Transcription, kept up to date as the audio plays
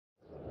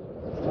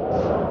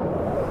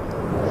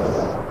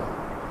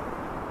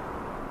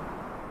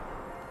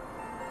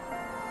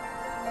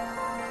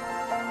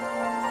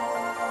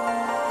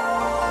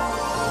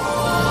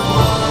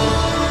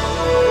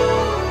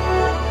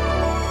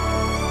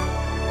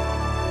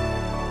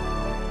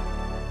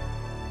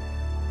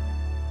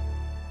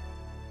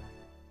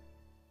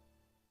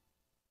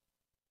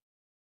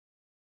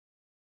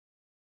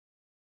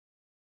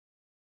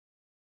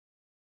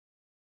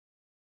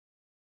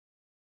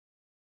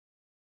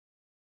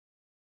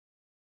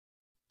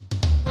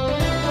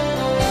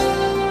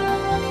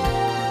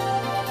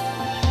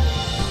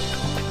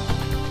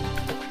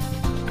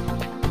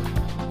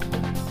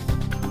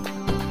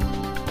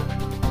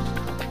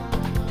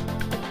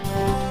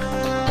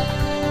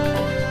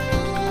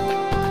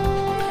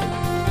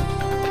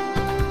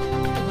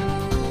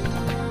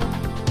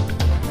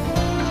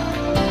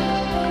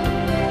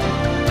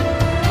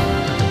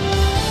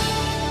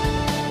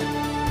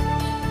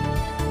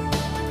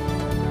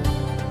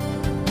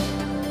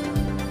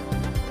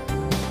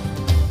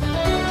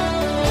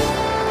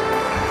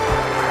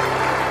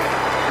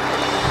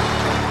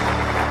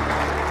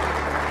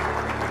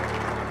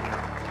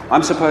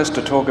I'm supposed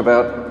to talk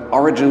about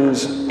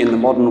origins in the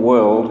modern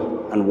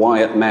world and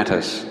why it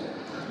matters.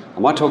 And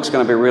my talk's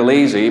going to be real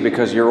easy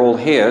because you're all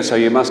here, so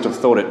you must have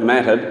thought it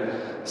mattered,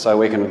 so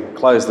we can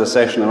close the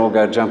session and all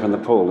go jump in the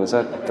pool. Is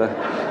that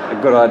a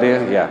good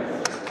idea?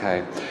 Yeah.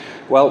 Okay.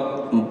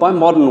 Well, by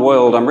modern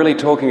world, I'm really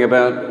talking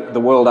about the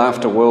world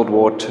after World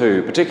War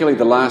II, particularly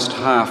the last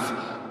half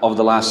of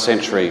the last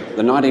century,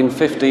 the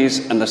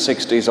 1950s and the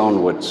 60s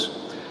onwards.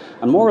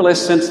 And more or less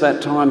since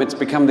that time, it's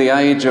become the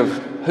age of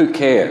who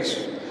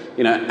cares?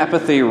 You know,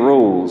 apathy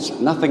rules,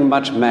 nothing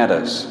much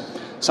matters.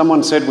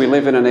 Someone said we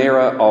live in an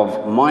era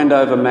of mind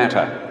over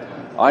matter.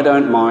 I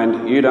don't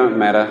mind, you don't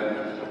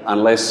matter,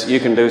 unless you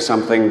can do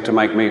something to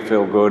make me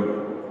feel good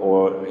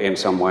or in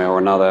some way or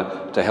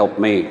another to help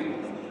me.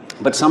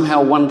 But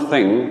somehow one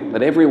thing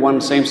that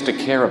everyone seems to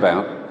care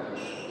about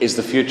is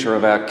the future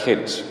of our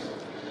kids.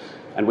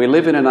 And we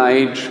live in an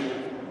age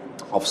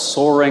of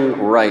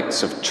soaring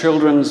rates of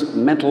children's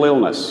mental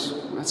illness.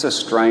 That's a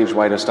strange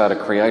way to start a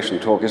creation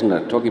talk, isn't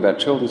it? Talking about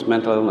children's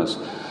mental illness.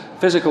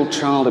 Physical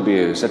child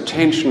abuse,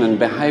 attention and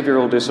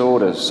behavioural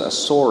disorders are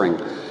soaring.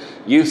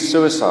 Youth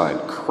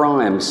suicide,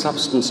 crime,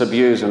 substance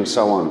abuse and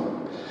so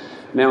on.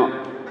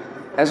 Now,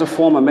 as a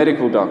former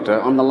medical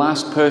doctor, I'm the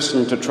last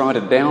person to try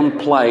to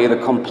downplay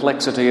the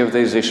complexity of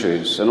these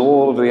issues and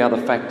all of the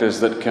other factors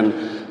that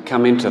can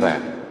come into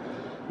that.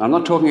 I'm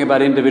not talking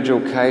about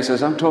individual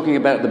cases, I'm talking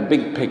about the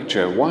big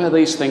picture. Why are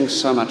these things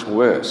so much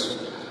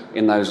worse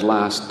in that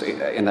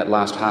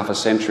last half a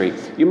century?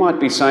 You might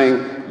be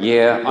saying,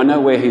 yeah, I know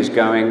where he's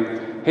going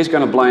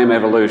to blame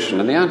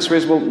evolution. And the answer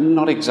is, well,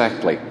 not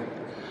exactly.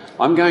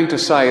 I'm going to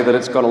say that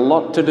it's got a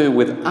lot to do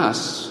with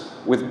us,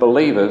 with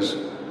believers,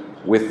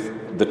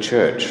 with the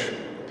church.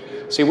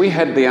 See, we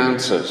had the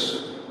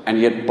answers, and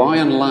yet by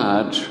and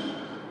large,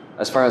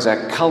 as far as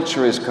our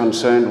culture is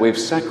concerned, we've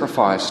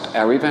sacrificed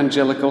our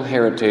evangelical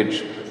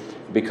heritage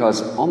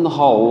because on the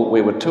whole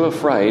we were too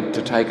afraid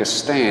to take a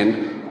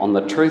stand on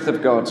the truth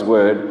of God's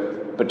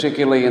Word,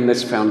 particularly in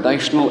this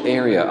foundational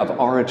area of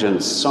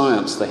origins,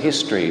 science, the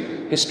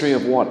history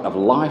of what? Of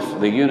life,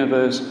 the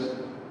universe,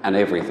 and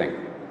everything.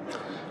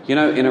 You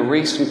know, in a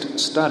recent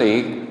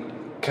study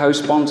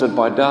co-sponsored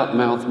by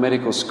Dartmouth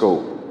Medical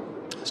School,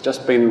 it's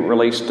just been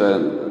released the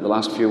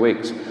last few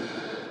weeks,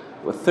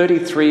 with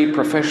 33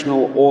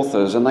 professional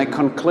authors, and they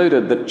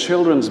concluded that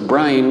children's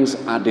brains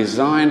are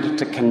designed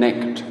to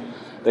connect.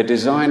 They're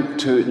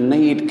designed to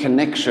need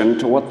connection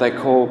to what they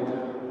call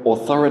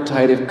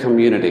authoritative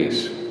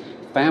communities,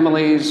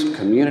 families,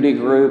 community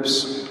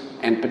groups,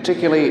 and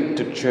particularly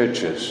to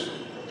churches,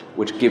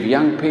 which give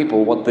young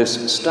people what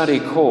this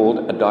study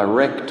called a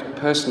direct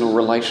personal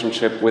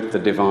relationship with the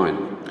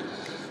divine.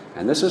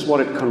 And this is what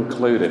it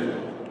concluded.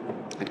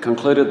 It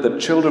concluded that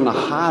children are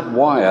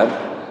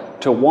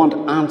hardwired to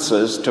want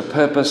answers to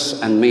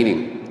purpose and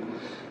meaning.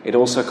 It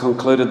also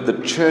concluded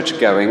that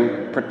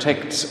church-going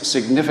protects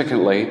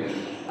significantly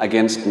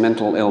against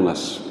mental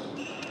illness.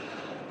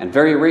 And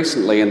very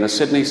recently in the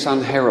Sydney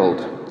Sun-Herald,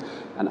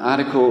 an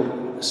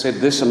article said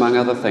this among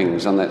other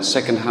things on that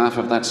second half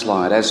of that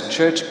slide: as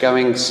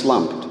church-going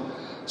slumped,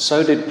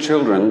 so did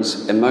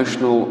children's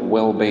emotional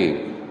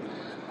well-being.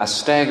 A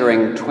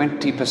staggering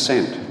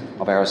 20%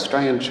 of our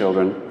Australian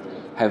children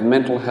have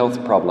mental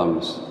health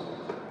problems.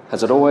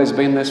 Has it always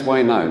been this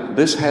way? No.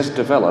 This has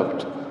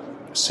developed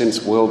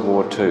since World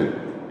War II.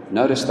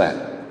 Notice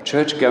that.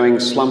 Church-going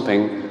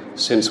slumping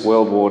since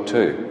World War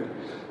II.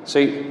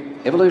 See,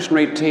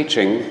 evolutionary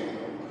teaching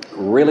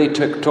really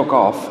took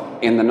off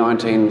in the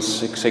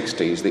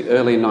 1960s, the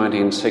early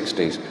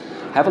 1960s.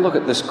 Have a look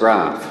at this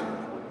graph.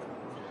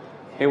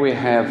 Here we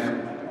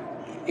have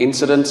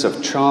incidents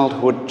of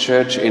childhood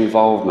church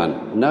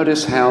involvement.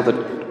 Notice how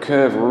the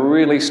curve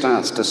really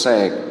starts to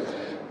sag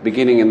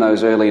beginning in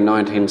those early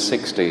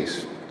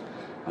 1960s.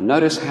 And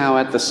notice how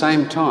at the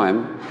same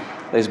time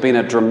there's been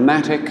a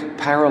dramatic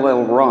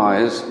parallel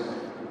rise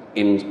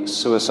in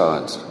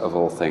suicides, of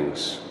all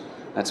things.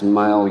 That's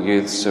male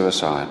youth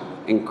suicide.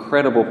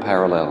 Incredible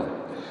parallel.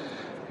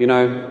 You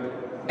know,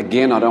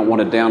 again, I don't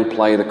want to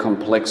downplay the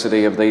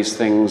complexity of these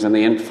things and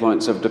the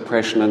influence of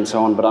depression and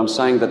so on, but I'm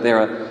saying that there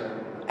are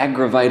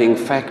aggravating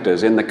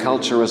factors in the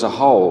culture as a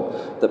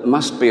whole that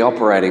must be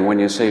operating when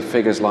you see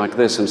figures like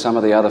this and some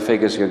of the other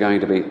figures you're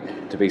going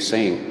to be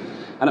seeing.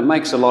 And it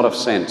makes a lot of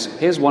sense.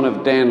 Here's one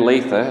of Dan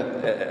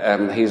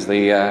Lether. He's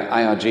the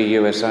ARG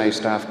USA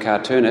staff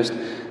cartoonist.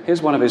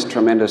 Here's one of his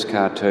tremendous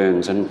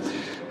cartoons. And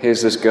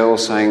here's this girl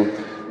saying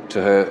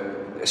to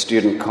her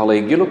student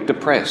colleague, "You look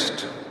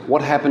depressed.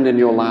 What happened in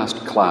your last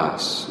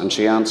class?" And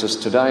she answers,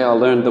 "Today I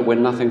learned that we're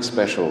nothing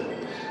special.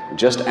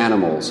 Just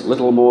animals,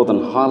 little more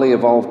than highly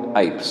evolved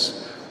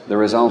apes, the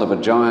result of a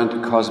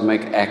giant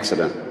cosmic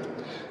accident."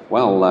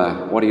 Well,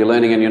 what are you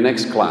learning in your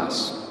next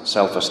class?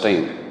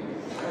 Self-esteem.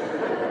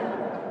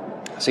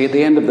 See, at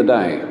the end of the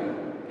day,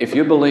 if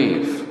you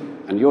believe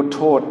and you're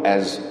taught,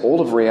 as all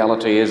of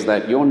reality is,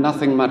 that you're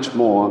nothing much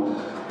more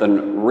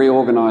than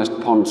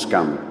reorganised pond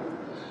scum,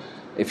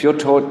 if you're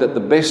taught that the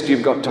best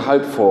you've got to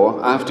hope for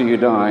after you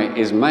die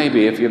is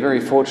maybe, if you're very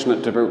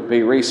fortunate, to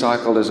be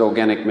recycled as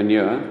organic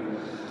manure,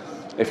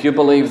 If you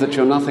believe that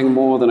you're nothing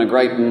more than a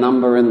great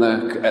number in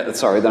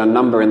than a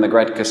number in the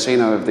great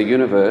casino of the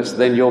universe,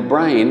 then your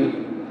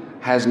brain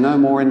has no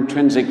more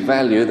intrinsic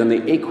value than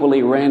the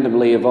equally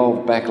randomly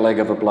evolved back leg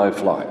of a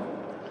blowfly.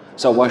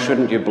 So why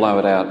shouldn't you blow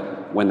it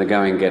out when the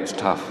going gets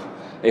tough?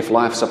 If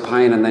life's a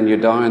pain and then you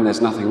die and there's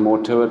nothing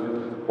more to it,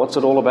 what's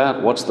it all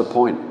about? What's the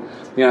point?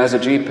 You know, as a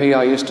GP,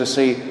 I used to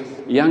see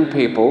young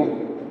people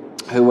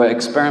who were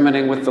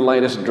experimenting with the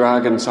latest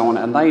drug and so on,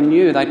 and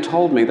they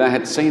told me they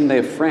had seen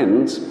their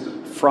friends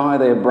fry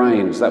their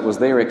brains. That was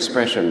their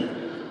expression,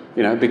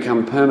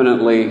 become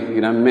permanently,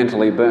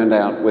 mentally burned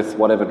out with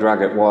whatever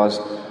drug it was,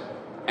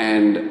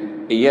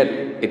 and yet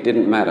it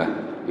didn't matter.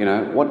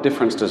 What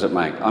difference does it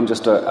make? I'm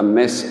just a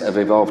mess of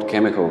evolved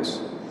chemicals.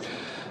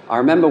 I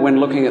remember when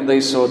looking at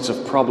these sorts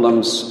of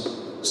problems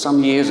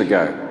some years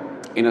ago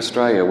in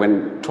Australia,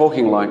 when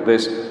talking like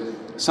this,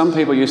 some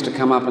people used to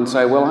come up and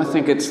say, well, I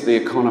think it's the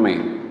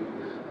economy.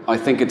 I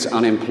think it's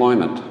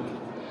unemployment.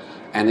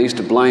 And they used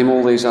to blame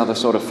all these other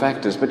sort of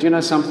factors. But you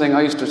know something?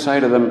 I used to say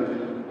to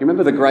them, you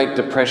remember the Great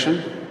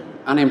Depression?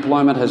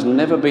 Unemployment has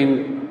never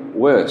been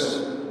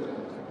worse.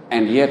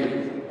 And yet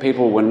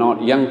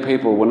young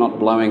people were not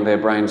blowing their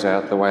brains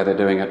out the way they're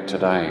doing it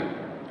today.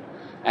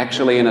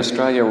 Actually, in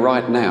Australia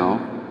right now,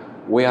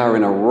 we are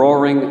in a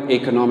roaring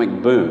economic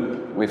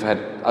boom. We've had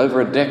over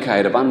a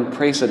decade of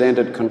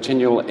unprecedented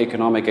continual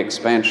economic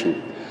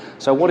expansion.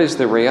 So what is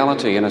the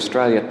reality in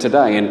Australia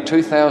today? In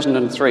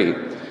 2003,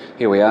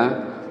 here we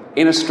are,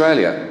 in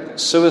Australia,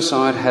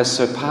 suicide has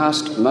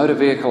surpassed motor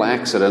vehicle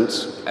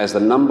accidents as the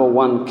number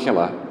one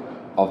killer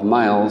of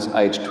males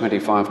aged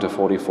 25 to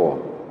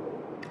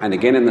 44. And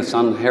again in the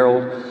Sun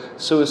Herald,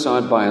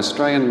 suicide by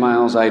Australian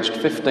males aged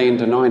 15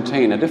 to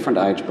 19, a different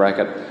age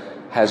bracket,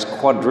 has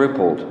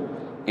quadrupled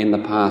in the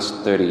past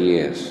 30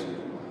 years.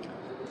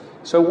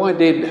 So why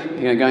did,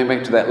 going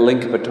back to that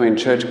link between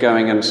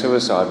church-going and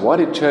suicide, why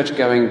did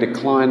church-going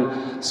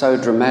decline so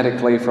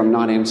dramatically from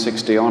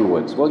 1960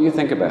 onwards? Well, you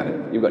think about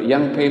it. You've got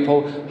young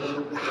people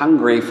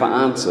hungry for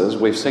answers.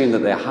 We've seen that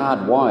they're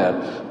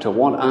hardwired to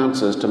want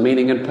answers to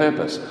meaning and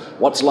purpose.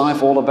 What's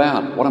life all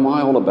about? What am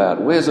I all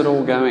about? Where's it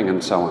all going?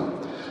 And so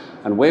on.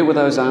 And where were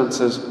those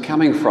answers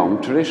coming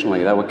from?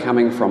 Traditionally, they were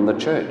coming from the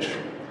church.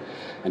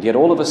 And yet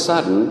all of a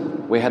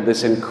sudden, we had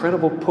this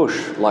incredible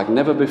push, like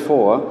never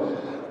before,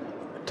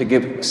 to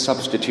give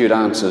substitute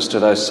answers to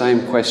those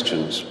same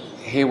questions.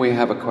 Here we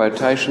have a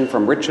quotation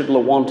from Richard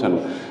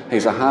Lewontin.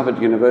 He's a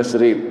Harvard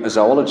University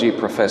zoology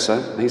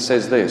professor. He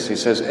says this, he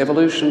says,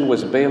 evolution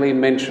was barely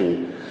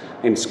mentioned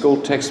in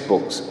school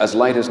textbooks as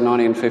late as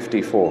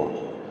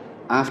 1954.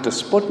 After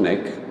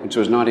Sputnik, which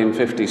was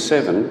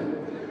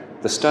 1957,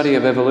 the study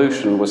of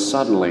evolution was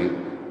suddenly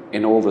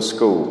in all the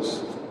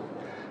schools.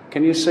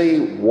 Can you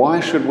see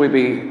why should we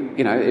be,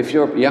 if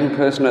you're a young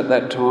person at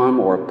that time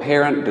or a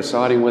parent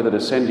deciding whether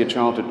to send your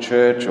child to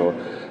church or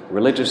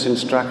religious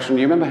instruction,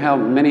 you remember how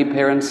many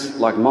parents,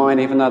 like mine,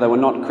 even though they were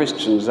not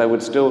Christians, they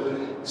would still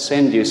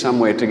send you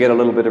somewhere to get a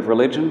little bit of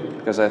religion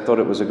because they thought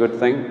it was a good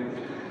thing?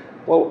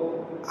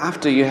 Well,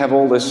 after you have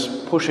all this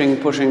pushing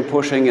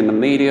in the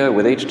media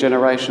with each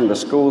generation, the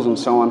schools and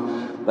so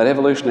on, that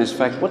evolution is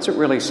fact, what's it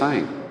really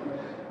saying?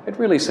 It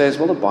really says,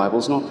 well, the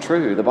Bible's not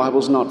true. The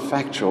Bible's not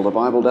factual. The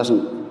Bible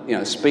doesn't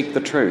speak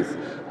the truth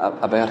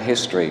about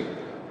history.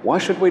 Why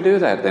should we do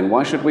that then?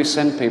 Why should we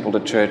send people to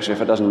church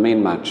if it doesn't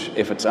mean much,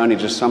 if it's only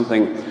just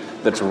something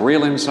that's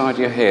real inside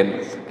your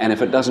head, and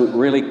if it doesn't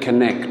really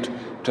connect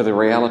to the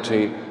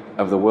reality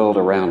of the world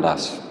around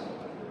us?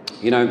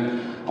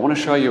 I want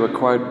to show you a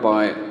quote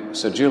by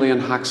Sir Julian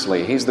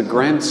Huxley. He's the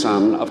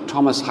grandson of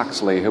Thomas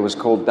Huxley, who was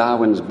called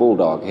Darwin's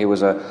bulldog. He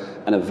was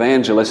an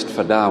evangelist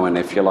for Darwin,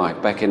 if you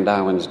like, back in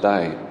Darwin's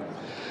day.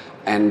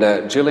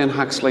 And Julian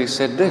Huxley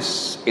said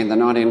this in the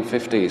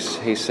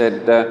 1950s. He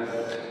said,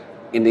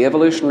 in the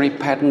evolutionary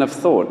pattern of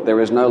thought, there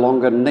is no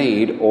longer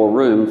need or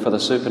room for the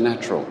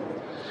supernatural.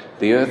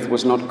 The earth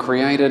was not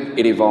created,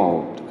 it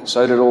evolved.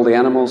 So did all the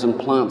animals and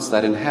plants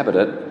that inhabit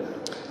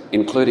it,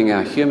 including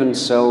our human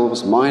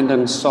selves, mind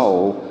and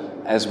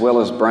soul, as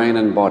well as brain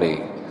and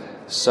body.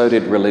 So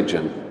did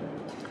religion.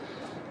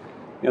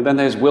 Then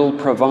there's Will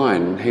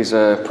Provine. He's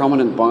a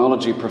prominent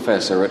biology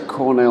professor at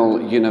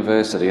Cornell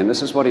University, and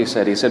this is what he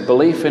said. He said,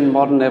 belief in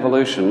modern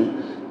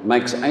evolution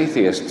makes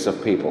atheists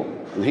of people.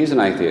 And he's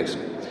an atheist.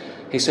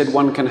 He said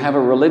one can have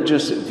a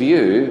religious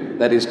view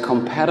that is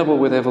compatible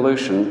with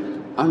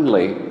evolution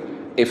only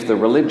if the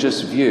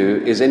religious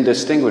view is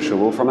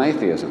indistinguishable from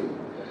atheism.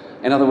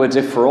 In other words,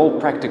 if for all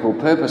practical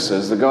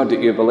purposes the God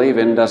that you believe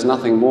in does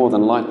nothing more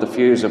than light the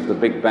fuse of the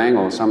Big Bang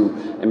or some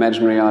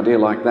imaginary idea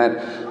like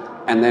that,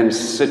 and then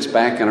sits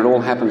back and it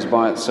all happens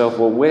by itself,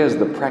 well, where's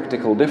the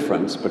practical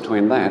difference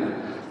between that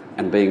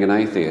and being an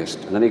atheist?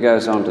 And then he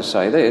goes on to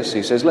say this.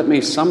 He says, let me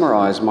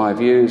summarise my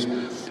views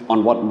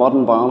on what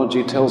modern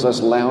biology tells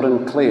us loud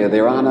and clear.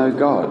 There are no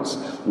gods,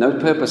 no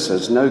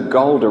purposes, no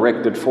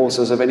goal-directed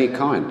forces of any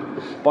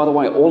kind. By the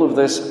way, all of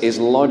this is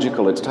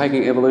logical. It's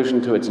taking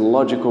evolution to its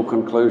logical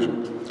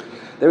conclusion.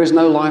 There is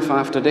no life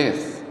after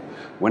death.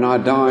 When I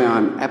die,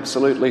 I'm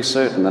absolutely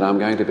certain that I'm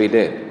going to be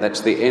dead.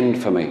 That's the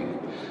end for me.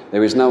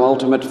 There is no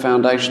ultimate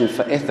foundation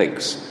for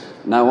ethics,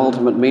 no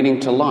ultimate meaning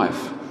to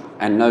life,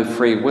 and no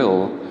free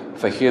will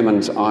for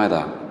humans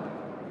either.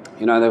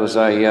 You know, there was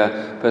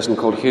a person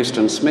called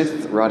Houston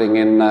Smith writing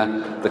in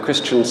the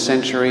Christian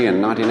Century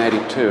in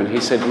 1982, and he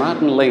said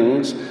Martin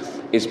Lings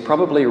is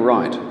probably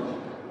right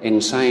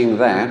in saying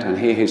that, and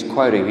here he's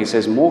quoting, he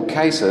says, more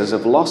cases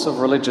of loss of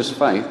religious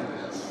faith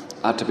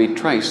are to be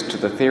traced to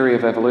the theory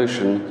of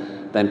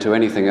evolution than to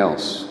anything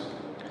else.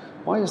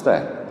 Why is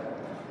that?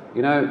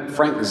 You know,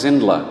 Frank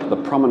Zindler, the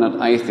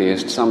prominent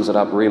atheist, sums it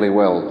up really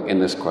well in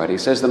this quote. He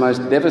says the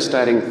most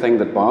devastating thing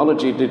that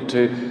biology did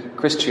to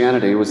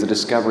Christianity was the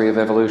discovery of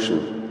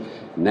evolution.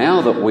 Now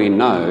that we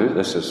know,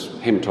 this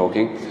is him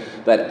talking,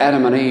 that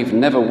Adam and Eve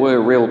never were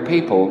real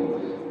people,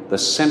 the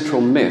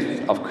central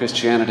myth of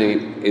Christianity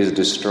is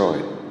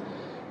destroyed.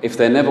 If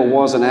there never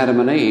was an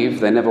Adam and Eve,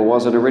 there never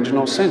was an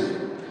original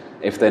sin.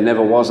 If there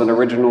never was an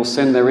original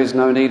sin, there is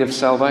no need of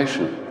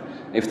salvation.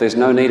 If there's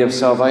no need of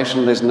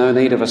salvation, there's no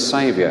need of a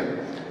saviour.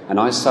 And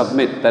I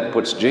submit that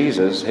puts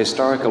Jesus,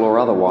 historical or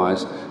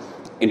otherwise,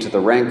 into the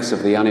ranks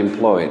of the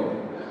unemployed.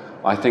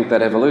 I think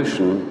that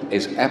evolution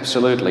is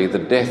absolutely the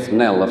death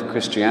knell of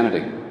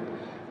Christianity.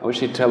 I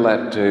wish you'd tell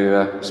that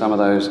to some of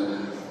those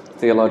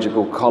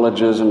theological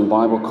colleges and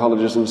Bible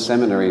colleges and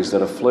seminaries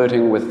that are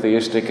flirting with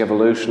theistic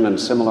evolution and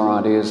similar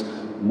ideas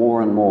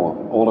more and more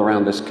all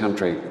around this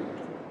country.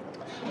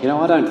 You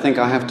know, I don't think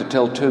I have to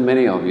tell too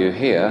many of you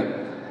here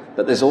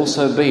that there's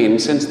also been,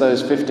 since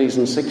those 50s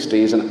and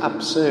 60s, an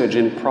upsurge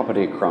in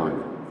property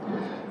crime.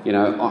 You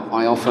know,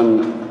 I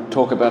often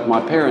talk about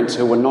my parents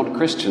who were not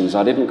Christians.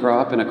 I didn't grow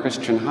up in a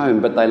Christian home,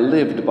 but they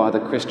lived by the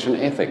Christian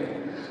ethic.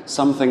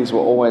 Some things were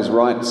always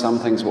right, some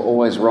things were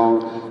always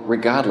wrong,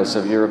 regardless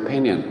of your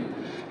opinion.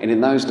 And in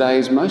those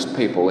days, most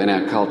people in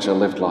our culture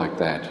lived like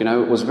that. You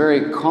know, it was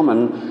very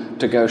common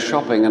to go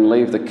shopping and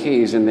leave the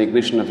keys in the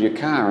ignition of your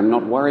car and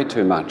not worry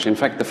too much. In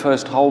fact, the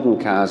first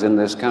Holden cars in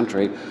this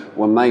country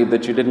were made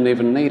that you didn't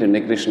even need an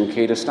ignition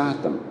key to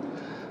start them.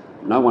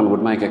 No one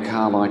would make a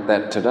car like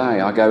that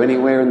today. I go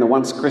anywhere in the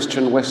once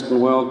Christian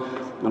Western world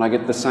and I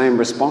get the same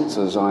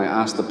responses. I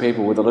ask the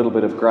people with a little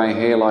bit of grey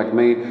hair like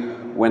me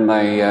when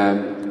they,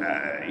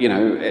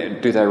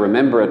 do they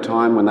remember a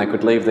time when they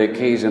could leave their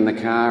keys in the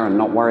car and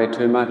not worry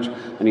too much?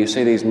 And you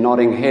see these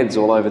nodding heads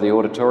all over the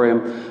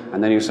auditorium,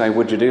 and then you say,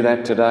 would you do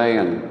that today?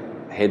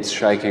 And heads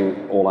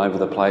shaking all over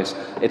the place.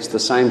 It's the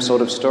same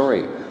sort of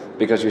story,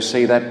 because you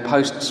see that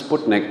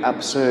post-Sputnik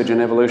upsurge in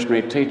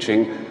evolutionary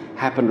teaching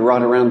happened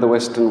right around the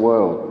Western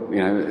world, you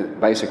know,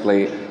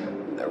 basically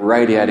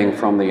radiating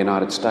from the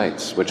United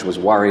States, which was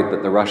worried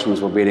that the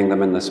Russians were beating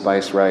them in the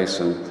space race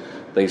and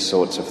these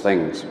sorts of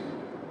things.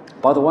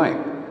 By the way,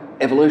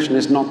 evolution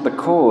is not the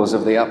cause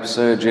of the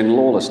upsurge in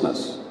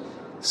lawlessness.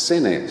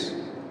 Sin is.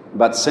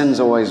 But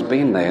sin's always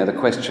been there. The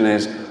question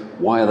is,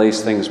 why are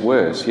these things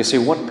worse? You see,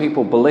 what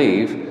people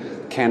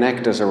believe can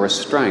act as a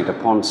restraint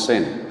upon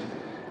sin.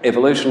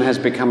 Evolution has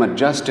become a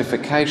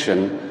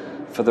justification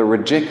for the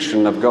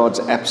rejection of God's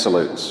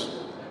absolutes.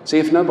 See,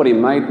 if nobody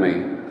made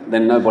me,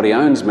 then nobody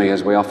owns me,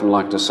 as we often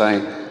like to say,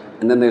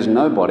 and then there's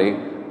nobody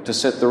to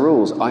set the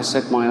rules. I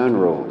set my own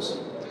rules.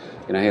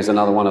 You know, here's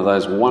another one of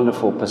those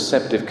wonderful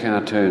perceptive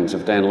cartoons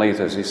of Dan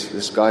Lether's.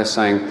 This guy's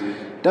saying,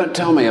 don't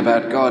tell me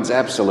about God's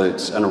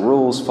absolutes and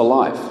rules for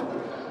life.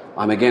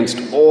 I'm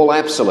against all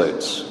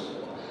absolutes.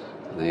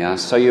 And he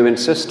asks, so you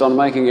insist on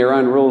making your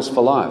own rules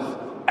for life?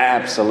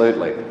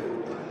 Absolutely.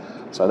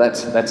 So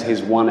that's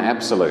his one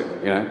absolute.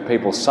 You know,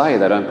 people say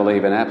they don't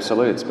believe in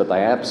absolutes, but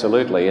they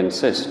absolutely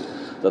insist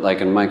that they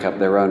can make up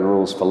their own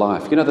rules for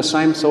life. You know, the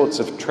same sorts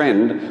of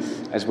trend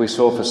as we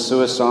saw for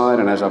suicide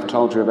and as I've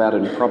told you about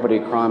in property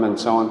crime and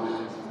so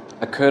on,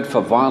 occurred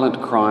for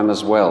violent crime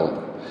as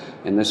well.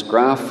 In this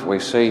graph we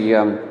see,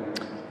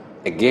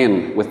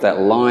 again, with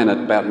that line at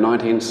about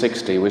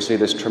 1960, we see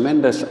this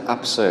tremendous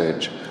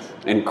upsurge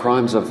in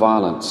crimes of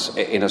violence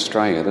in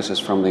Australia. This is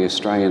from the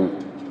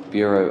Australian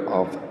Bureau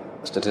of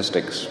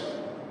Statistics.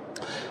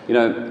 You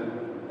know,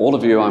 all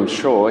of you, I'm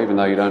sure, even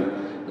though you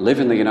don't live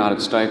in the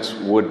United States,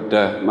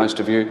 most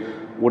of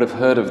you would have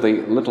heard of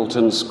the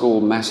Littleton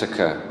School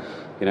massacre,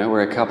 you know,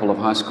 where a couple of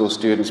high school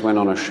students went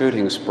on a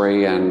shooting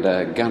spree and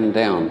gunned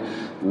down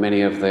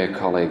many of their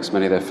colleagues,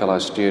 many of their fellow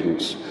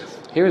students.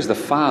 Here is the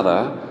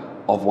father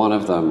of one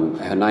of them.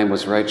 Her name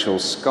was Rachel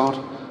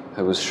Scott,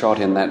 who was shot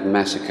in that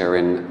massacre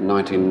in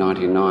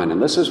 1999.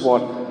 And this is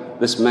what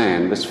this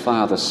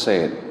father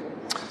said.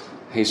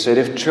 He said,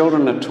 if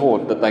children are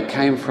taught that they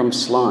came from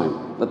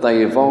slime, that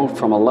they evolved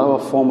from a lower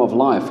form of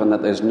life and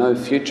that there's no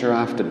future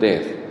after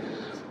death,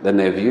 then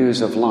their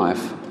views of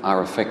life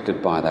are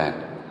affected by that.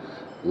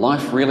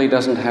 Life really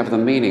doesn't have the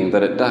meaning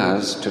that it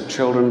does to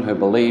children who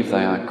believe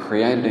they are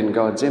created in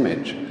God's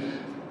image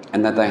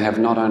and that they have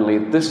not only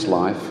this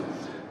life,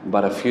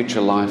 but a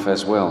future life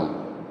as well.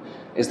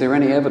 Is there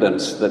any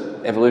evidence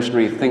that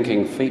evolutionary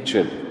thinking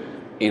featured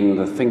in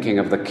the thinking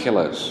of the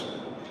killers?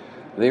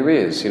 There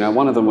is. You know,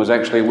 one of them was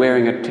actually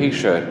wearing a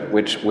T-shirt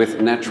with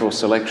natural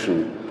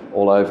selection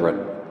all over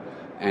it.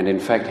 And in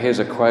fact, here's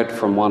a quote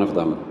from one of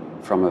them,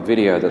 from a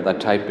video that they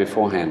taped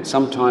beforehand.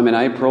 Sometime in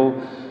April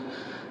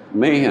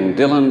Me and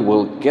Dylan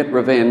will get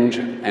revenge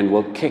and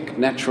will kick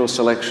natural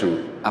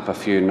selection up a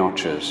few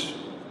notches.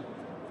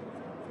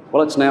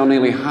 Well, it's now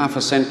nearly half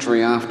a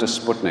century after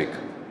Sputnik.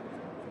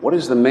 What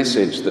is the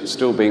message that's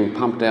still being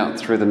pumped out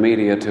through the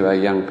media to our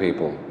young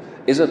people?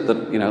 Is it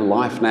that,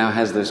 life now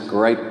has this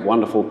great,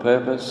 wonderful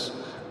purpose?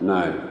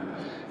 No.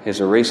 Here's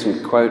a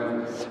recent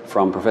quote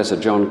from Professor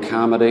John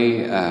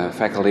Carmody,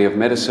 Faculty of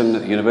Medicine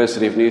at the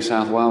University of New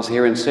South Wales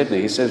here in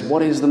Sydney. He says,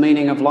 "What is the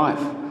meaning of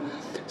life?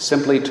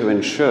 Simply to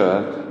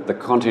ensure the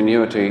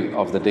continuity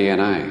of the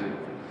DNA."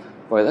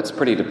 Boy, that's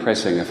pretty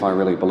depressing if I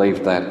really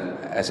believed that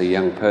as a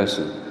young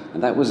person.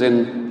 And that was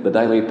in the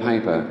daily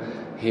paper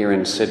here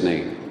in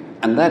Sydney.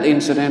 And that,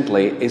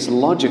 incidentally, is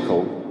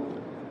logical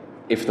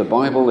if the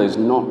Bible is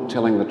not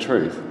telling the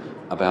truth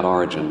about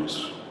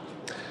origins.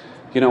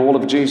 All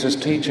of Jesus'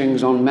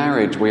 teachings on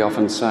marriage, we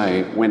often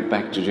say, went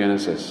back to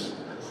Genesis.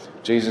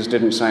 Jesus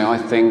didn't say, "I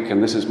think,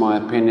 and this is my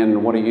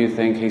opinion, what do you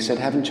think?" He said,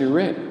 "Haven't you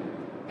read?"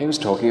 He was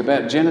talking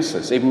about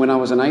Genesis. Even when I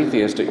was an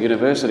atheist at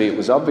university, it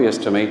was obvious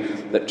to me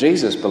that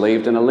Jesus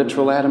believed in a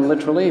literal Adam,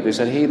 literal Eve. He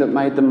said, "He that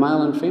made them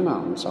male and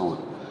female," and so on,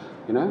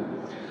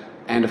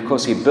 And of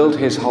course, he built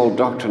his whole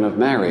doctrine of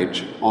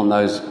marriage on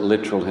those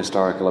literal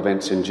historical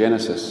events in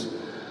Genesis.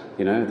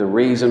 The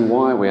reason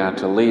why we are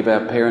to leave our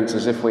parents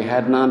as if we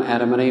had none,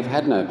 Adam and Eve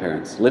had no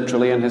parents,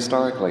 literally and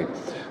historically.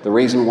 The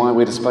reason why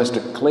we're supposed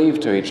to cleave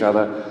to each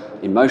other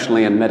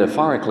emotionally and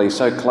metaphorically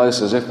so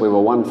close as if we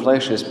were one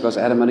flesh is because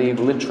Adam and Eve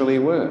literally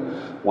were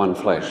one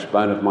flesh,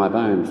 bone of my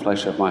bone,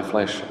 flesh of my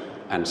flesh,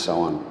 and so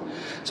on.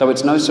 So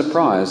it's no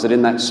surprise that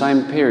in that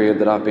same period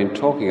that I've been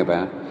talking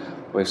about,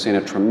 we've seen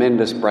a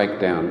tremendous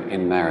breakdown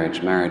in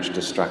marriage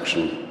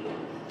destruction.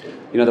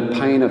 The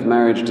pain of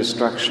marriage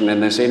destruction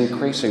in this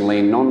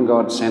increasingly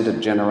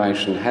non-God-centered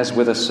generation has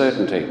with a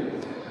certainty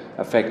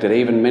affected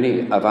even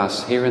many of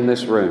us here in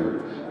this room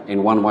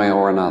in one way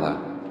or another.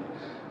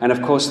 And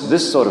of course,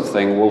 this sort of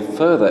thing will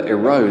further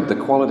erode the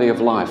quality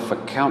of life for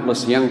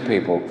countless young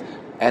people,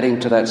 adding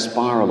to that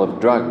spiral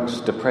of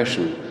drugs,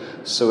 depression,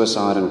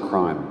 suicide and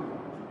crime.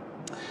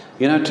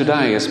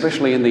 Today,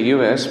 especially in the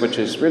US, which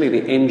is really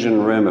the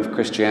engine room of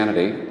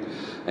Christianity,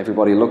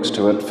 everybody looks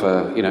to it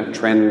for,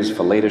 trends,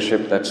 for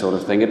leadership, that sort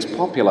of thing. It's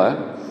popular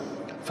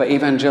for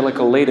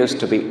evangelical leaders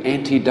to be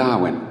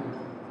anti-Darwin.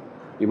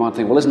 You might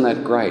think, well, isn't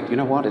that great? You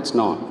know what? It's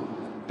not.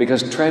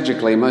 Because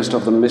tragically, most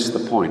of them miss the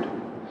point.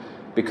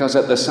 Because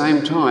at the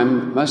same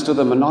time, most of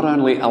them are not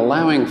only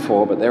allowing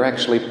for, but they're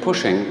actually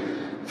pushing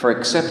for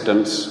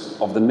acceptance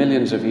of the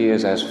millions of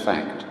years as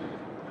fact.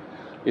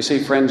 You see,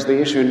 friends, the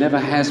issue never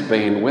has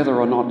been whether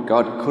or not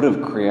God could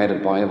have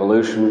created by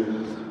evolution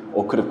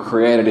or could have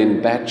created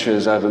in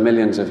batches over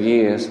millions of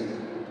years.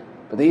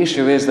 But the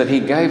issue is that he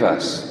gave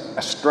us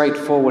a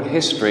straightforward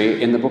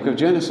history in the book of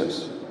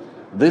Genesis.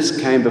 This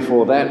came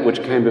before that,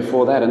 which came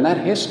before that, and that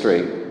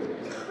history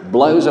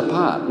blows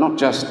apart, not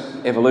just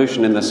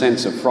evolution in the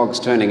sense of frogs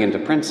turning into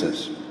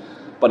princes,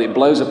 but it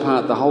blows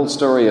apart the whole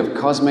story of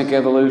cosmic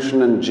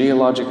evolution and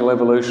geological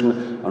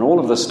evolution and all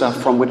of the stuff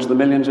from which the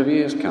millions of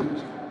years comes.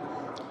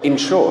 In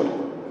short,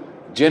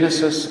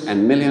 Genesis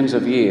and millions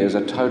of years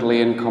are totally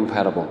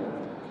incompatible.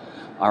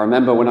 I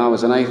remember when I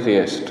was an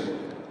atheist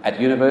at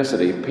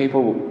university,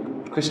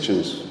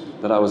 Christians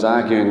that I was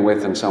arguing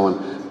with and so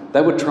on,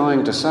 they were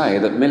trying to say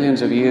that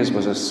millions of years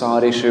was a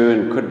side issue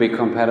and could be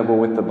compatible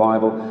with the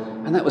Bible,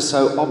 and that was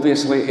so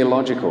obviously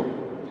illogical.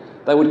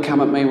 They would come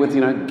at me with,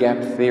 gap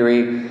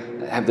theory,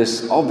 have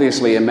this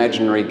obviously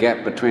imaginary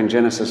gap between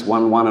Genesis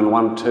 1:1 and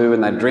 1:2,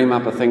 and they'd dream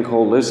up a thing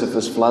called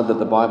Lucifer's flood that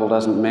the Bible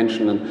doesn't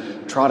mention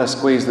and try to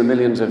squeeze the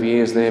millions of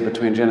years there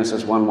between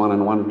Genesis 1:1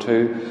 and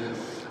 1:2.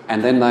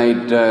 And then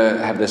they'd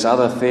have this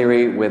other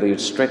theory where they'd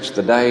stretch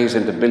the days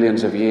into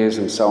billions of years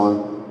and so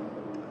on.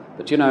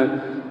 But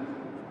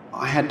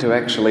I had to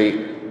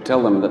actually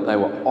tell them that they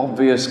were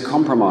obvious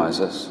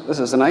compromises. This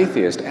is an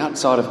atheist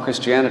outside of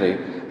Christianity,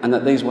 and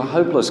that these were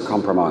hopeless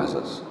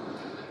compromises.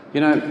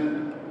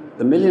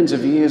 The millions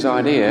of years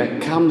idea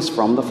comes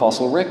from the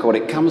fossil record.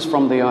 It comes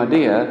from the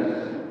idea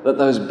that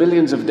those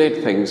billions of dead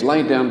things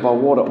laid down by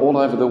water all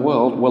over the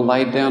world were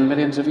laid down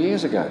millions of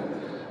years ago.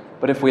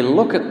 But if we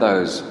look at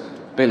those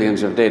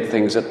billions of dead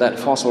things at that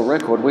fossil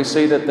record, we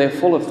see that they're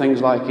full of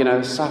things like,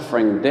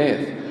 suffering,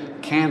 death,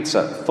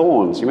 cancer,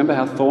 thorns. You remember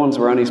how thorns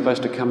were only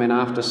supposed to come in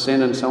after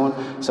sin and so on?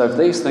 So if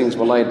these things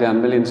were laid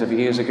down millions of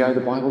years ago, the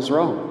Bible's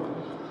wrong.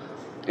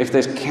 If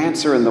there's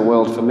cancer in the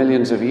world for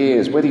millions of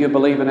years, whether you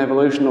believe in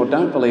evolution or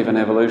don't believe in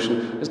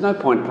evolution, there's no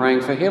point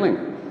praying for healing.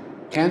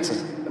 Cancer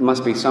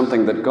must be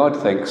something that God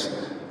thinks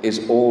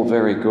is all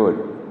very good.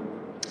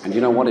 And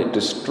you know what? It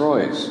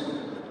destroys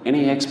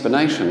any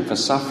explanation for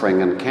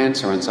suffering and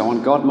cancer and so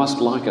on. God must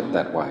like it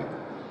that way.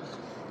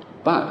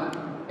 But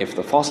if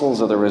the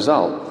fossils are the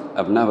result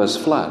of Noah's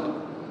flood,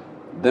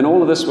 then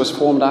all of this was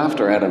formed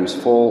after Adam's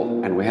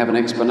fall, and we have an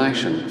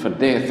explanation for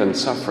death and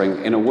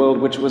suffering in a world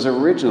which was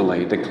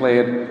originally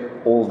declared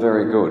all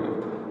very good.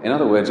 In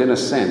other words, in a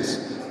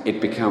sense,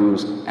 it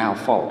becomes our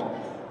fault.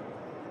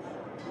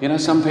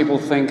 Some people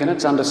think, and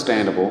it's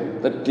understandable,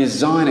 that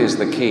design is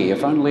the key.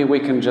 If only we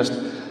can just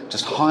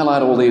just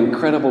highlight all the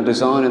incredible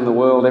design in the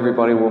world,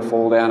 everybody will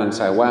fall down and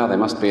say, wow, there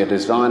must be a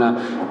designer,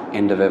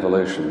 end of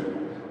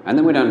evolution. And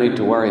then we don't need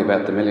to worry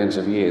about the millions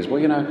of years.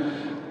 Well,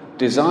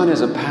 design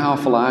is a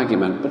powerful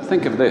argument, but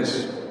think of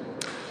this.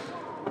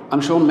 I'm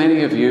sure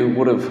many of you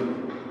would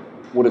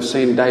have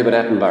seen David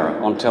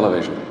Attenborough on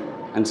television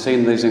and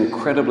seen these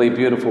incredibly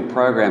beautiful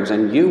programs,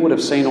 and you would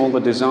have seen all the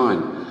design.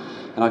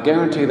 And I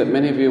guarantee that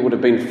many of you would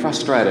have been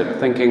frustrated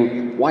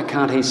thinking, why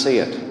can't he see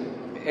it?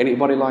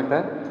 Anybody like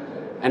that?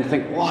 And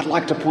think, well, I'd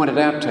like to point it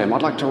out to him.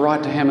 I'd like to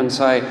write to him and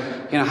say,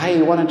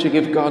 hey, why don't you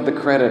give God the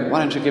credit? Why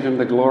don't you give him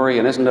the glory?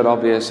 And isn't it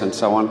obvious? And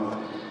so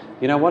on.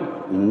 You know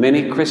what?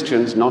 Many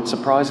Christians, not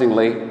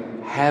surprisingly,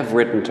 have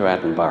written to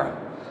Attenborough.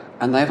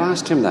 And they've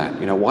asked him that.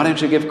 Why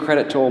don't you give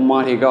credit to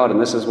Almighty God?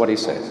 And this is what he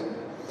says.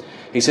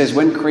 He says,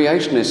 when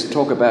creationists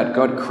talk about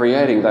God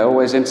creating, they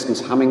always instance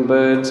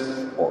hummingbirds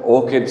or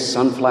orchids,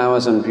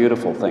 sunflowers and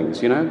beautiful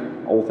things.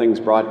 All things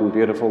bright and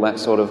beautiful, that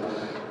sort of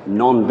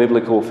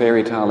non-biblical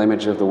fairy tale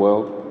image of the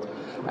world.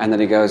 And then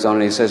he goes on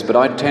and he says, but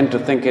I tend to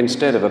think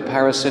instead of a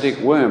parasitic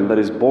worm that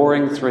is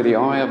boring through the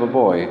eye of a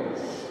boy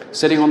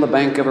sitting on the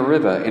bank of a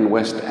river in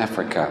West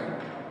Africa.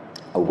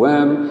 A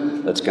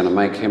worm that's going to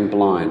make him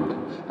blind.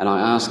 And I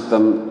asked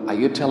them, are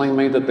you telling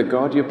me that the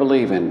God you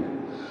believe in,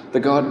 the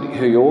God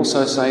who you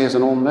also say is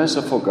an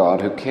all-merciful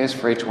God who cares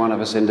for each one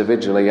of us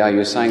individually, are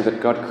you saying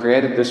that God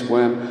created this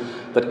worm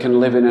that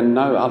can live in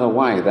no other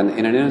way than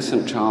in an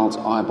innocent child's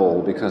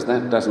eyeball? Because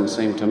that doesn't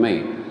seem to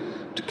me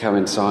to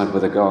coincide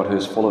with a God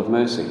who's full of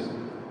mercy.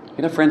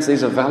 Friends,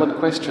 these are valid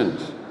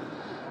questions.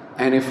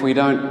 And if we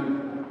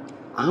don't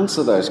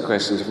answer those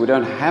questions, if we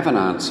don't have an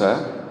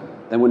answer,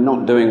 then we're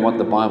not doing what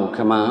the Bible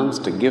commands,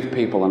 to give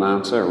people an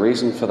answer, a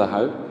reason for the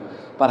hope.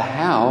 But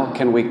how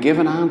can we give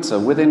an answer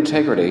with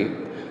integrity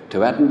to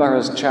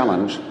Attenborough's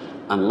challenge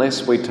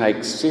unless we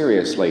take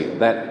seriously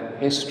that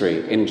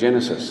history in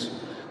Genesis,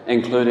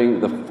 including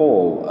the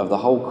fall of the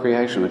whole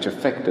creation which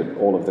affected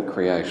all of the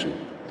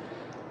creation?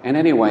 And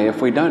anyway,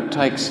 if we don't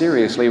take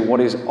seriously what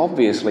is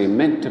obviously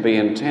meant to be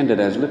intended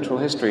as literal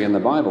history in the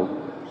Bible,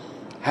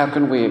 how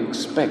can we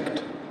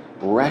expect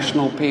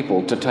rational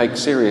people to take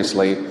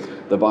seriously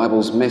the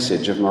Bible's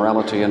message of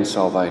morality and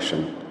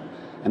salvation?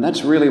 And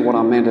that's really what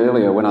I meant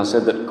earlier when I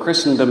said that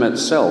Christendom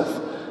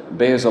itself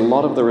bears a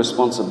lot of the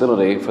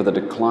responsibility for the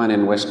decline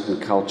in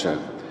Western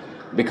culture.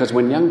 Because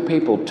when young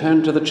people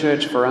turn to the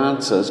church for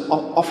answers,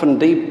 often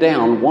deep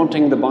down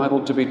wanting the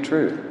Bible to be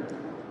true,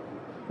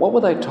 what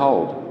were they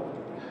told?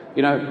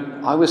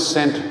 I was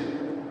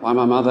sent by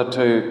my mother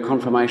to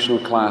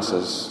confirmation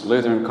classes,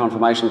 Lutheran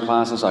confirmation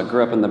classes. I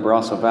grew up in the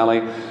Barossa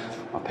Valley.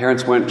 My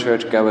parents weren't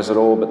churchgoers at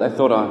all, but they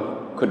thought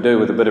I could do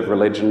with a bit of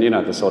religion,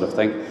 the sort of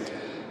thing.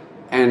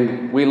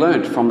 And we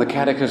learnt from the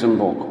Catechism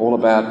book all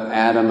about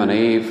Adam and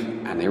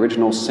Eve and the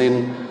original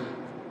sin.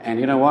 And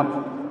you know what?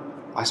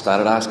 I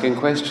started asking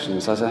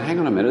questions. I said, hang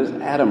on a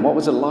minute, Adam, what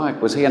was it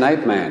like? Was he an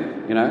ape man?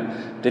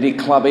 Did he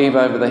club Eve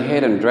over the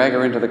head and drag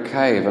her into the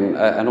cave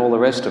and all the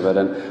rest of it?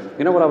 And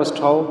you know what I was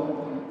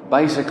told?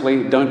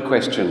 Basically, don't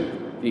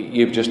question.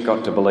 You've just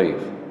got to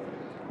believe.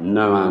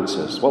 No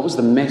answers. What was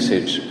the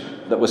message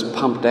that was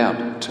pumped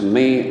out to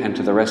me and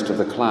to the rest of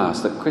the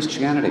class? That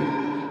Christianity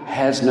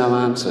has no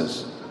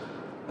answers.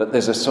 That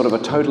there's a sort of a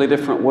totally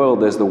different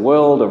world. There's the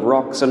world of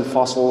rocks and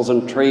fossils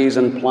and trees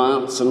and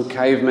plants and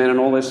cavemen and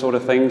all those sort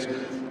of things.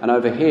 And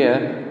over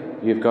here,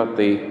 you've got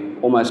the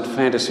almost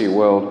fantasy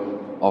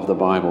world of the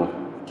Bible.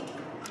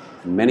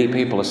 Many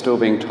people are still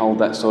being told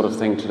that sort of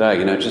thing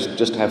today.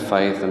 Just have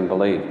faith and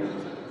believe.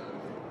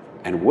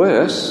 And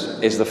worse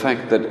is the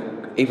fact that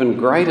even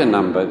greater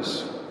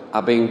numbers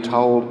are being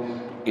told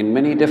in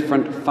many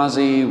different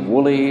fuzzy,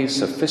 woolly,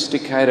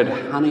 sophisticated,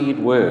 honeyed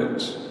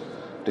words,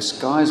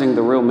 disguising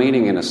the real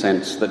meaning in a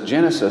sense, that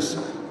Genesis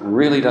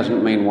really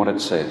doesn't mean what it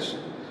says.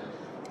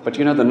 But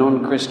the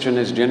non-Christian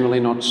is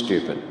generally not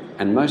stupid,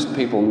 and most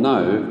people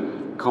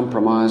know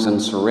compromise and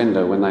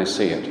surrender when they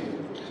see it.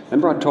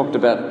 Remember I talked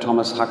about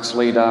Thomas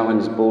Huxley,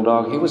 Darwin's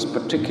bulldog? He was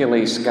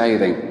particularly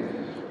scathing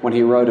when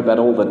he wrote about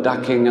all the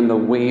ducking and the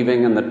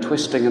weaving and the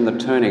twisting and the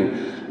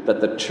turning that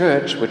the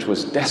church, which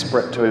was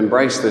desperate to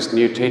embrace this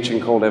new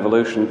teaching called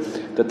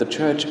evolution, that the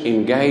church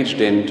engaged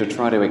in to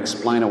try to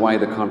explain away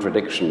the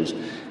contradictions.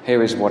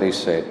 Here is what he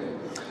said.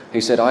 He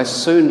said, I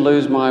soon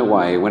lose my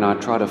way when I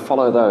try to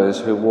follow those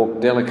who walk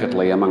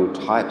delicately among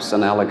types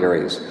and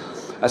allegories.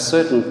 A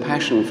certain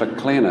passion for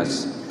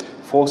clearness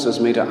forces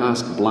me to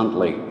ask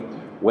bluntly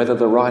whether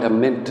the writer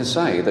meant to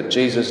say that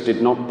Jesus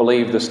did not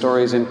believe the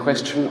stories in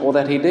question or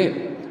that he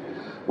did.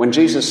 When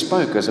Jesus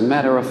spoke as a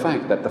matter of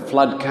fact that the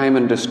flood came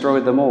and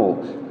destroyed them all,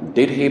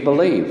 did he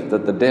believe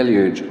that the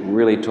deluge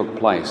really took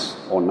place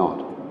or not?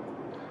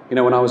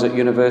 When I was at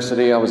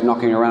university, I was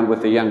knocking around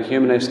with the young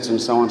humanists and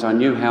so on, so I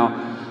knew how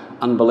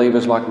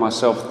unbelievers like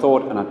myself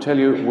thought, and I tell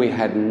you, we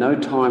had no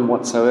time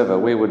whatsoever.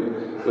 We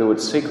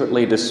would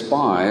secretly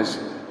despise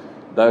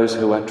those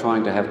who are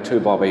trying to have two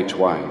bob each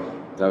way,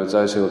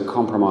 those who are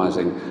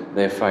compromising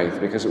their faith,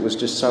 because it was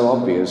just so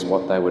obvious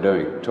what they were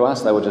doing. To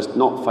us, they were just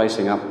not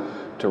facing up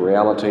to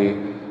reality,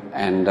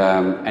 and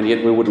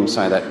yet we wouldn't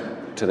say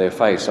that to their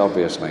face,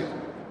 obviously.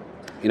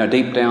 You know,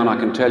 deep down I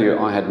can tell you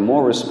I had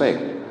more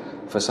respect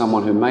for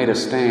someone who made a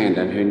stand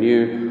and who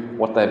knew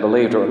what they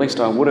believed, or at least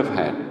I would have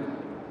had.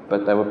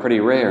 But they were pretty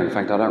rare. In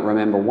fact, I don't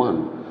remember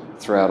one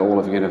throughout all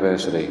of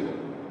university.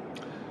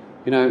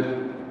 You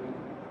know,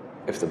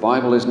 if the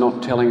Bible is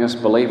not telling us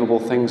believable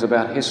things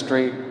about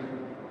history,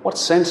 what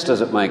sense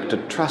does it make to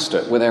trust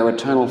it with our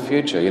eternal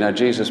future? You know,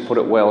 Jesus put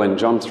it well in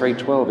John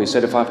 3:12. He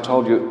said, "If I've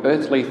told you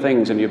earthly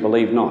things and you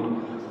believe not,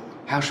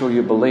 how shall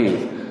you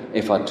believe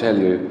if I tell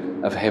you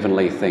of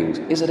heavenly things?"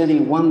 Is it any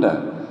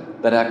wonder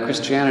that our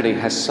Christianity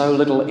has so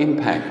little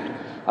impact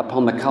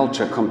upon the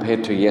culture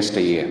compared to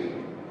yesteryear?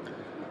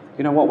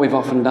 You know what we've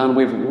often done?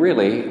 We've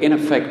really, in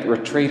effect,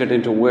 retreated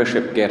into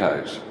worship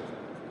ghettos.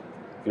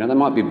 You know, there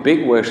might be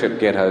big worship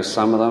ghettos,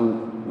 some of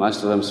them,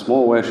 most of them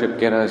small worship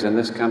ghettos in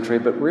this country,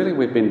 but really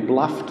we've been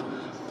bluffed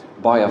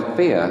by a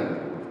fear,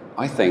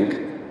 I think,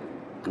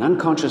 an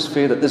unconscious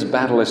fear that this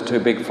battle is too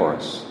big for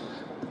us.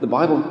 The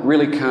Bible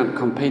really can't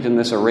compete in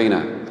this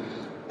arena.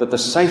 That the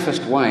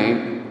safest way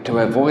to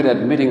avoid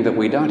admitting that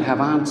we don't have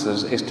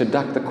answers is to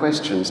duck the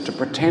questions, to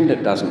pretend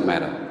it doesn't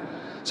matter.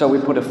 So we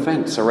put a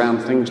fence around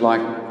things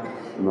like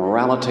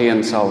morality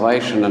and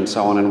salvation and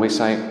so on, and we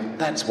say,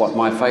 that's what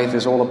my faith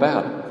is all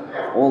about.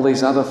 All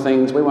these other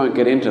things, we won't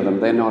get into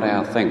them, they're not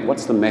our thing.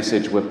 What's the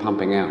message we're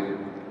pumping out?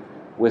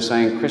 We're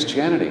saying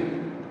Christianity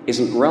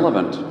isn't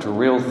relevant to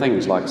real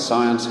things like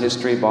science,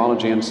 history,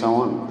 biology and so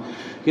on.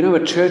 You know,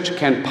 a church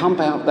can pump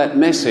out that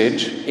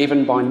message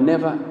even by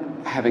never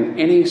having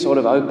any sort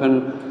of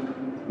open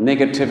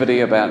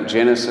negativity about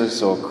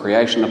Genesis or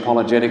creation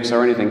apologetics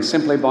or anything,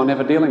 simply by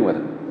never dealing with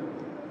it.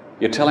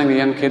 You're telling the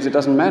young kids it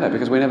doesn't matter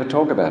because we never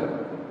talk about it.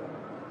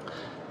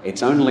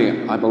 It's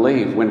only, I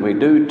believe, when we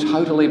do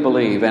totally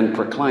believe and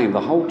proclaim the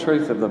whole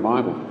truth of the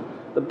Bible,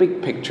 the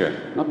big picture,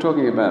 not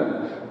talking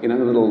about, you know,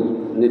 the little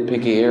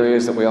nitpicky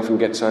areas that we often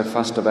get so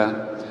fussed about,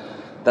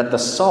 that the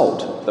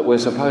salt that we're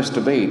supposed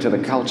to be to the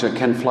culture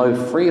can flow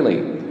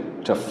freely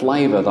to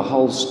flavour the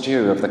whole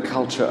stew of the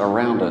culture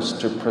around us,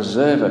 to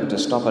preserve it, to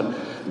stop it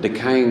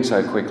decaying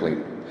so quickly.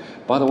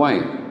 By the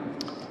way,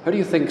 who do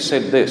you think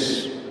said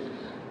this?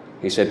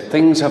 He said,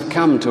 "Things have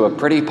come to a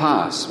pretty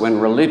pass when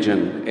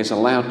religion is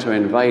allowed to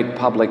invade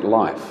public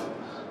life."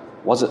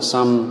 Was it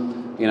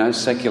some, you know,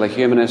 secular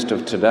humanist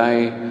of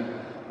today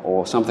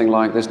or something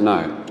like this?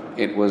 No.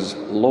 It was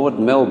Lord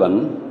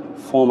Melbourne,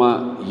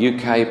 former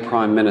UK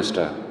Prime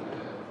Minister.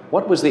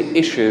 What was the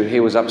issue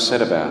he was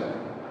upset about?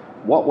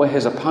 What were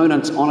his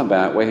opponents on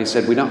about where he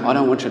said, I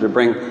don't want you to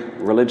bring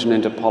religion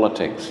into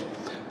politics?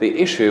 The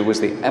issue was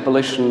the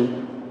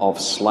abolition of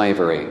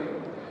slavery.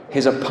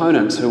 His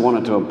opponents who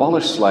wanted to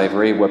abolish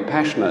slavery were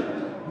passionate,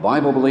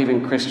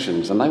 Bible-believing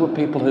Christians, and they were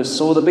people who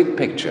saw the big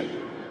picture,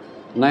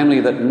 namely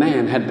that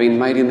man had been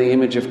made in the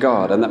image of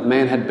God and that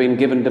man had been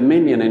given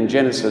dominion in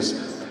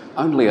Genesis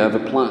only over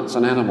plants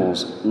and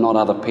animals, not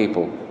other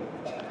people.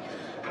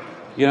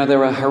 You know,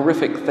 there are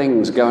horrific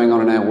things going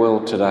on in our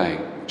world today.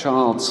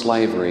 Child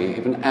slavery,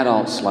 even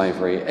adult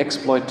slavery,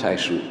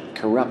 exploitation,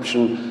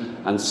 corruption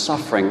and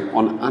suffering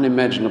on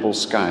unimaginable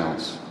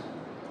scales.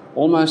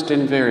 Almost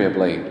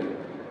invariably,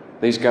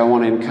 these go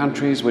on in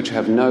countries which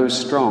have no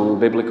strong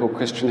biblical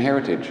Christian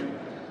heritage.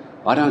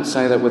 I don't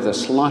say that with the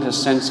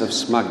slightest sense of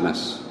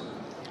smugness.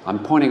 I'm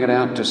pointing it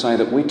out to say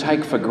that we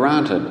take for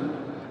granted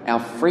our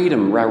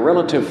freedom, our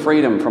relative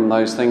freedom from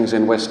those things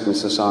in Western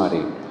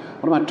society.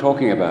 What am I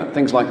talking about?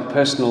 Things like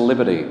personal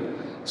liberty,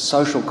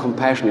 social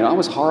compassion. You know, I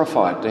was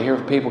horrified to hear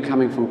of people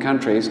coming from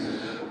countries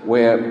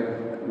where,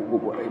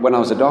 when I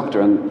was a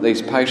doctor, and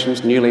these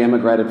patients newly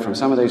emigrated from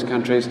some of these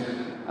countries,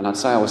 and I'd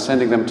say I was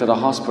sending them to the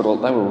hospital,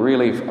 they were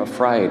really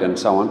afraid and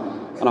so on.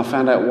 And I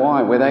found out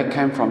why. Where they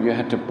came from, you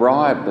had to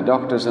bribe the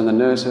doctors and the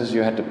nurses,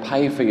 you had to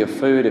pay for your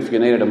food. If you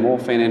needed a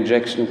morphine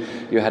injection,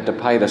 you had to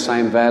pay the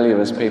same value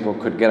as people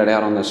could get it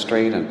out on the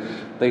street, and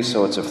these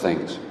sorts of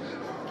things.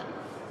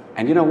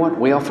 And you know what?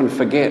 We often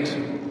forget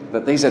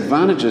that these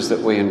advantages that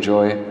we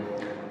enjoy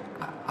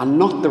are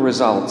not the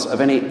results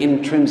of any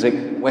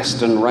intrinsic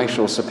Western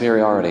racial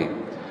superiority.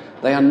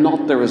 They are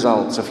not the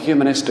results of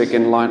humanistic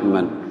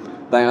enlightenment.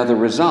 They are the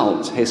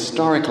results,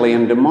 historically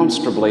and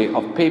demonstrably,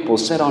 of people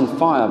set on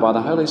fire by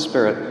the Holy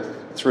Spirit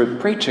through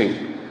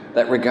preaching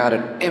that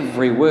regarded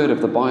every word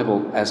of the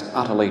Bible as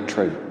utterly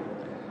true.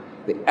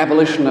 The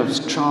abolition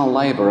of child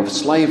labour, of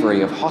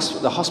slavery, of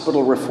the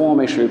hospital reform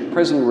issue,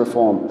 prison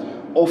reform,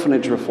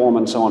 orphanage reform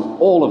and so on,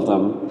 all of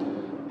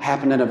them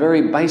happened in a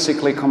very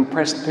basically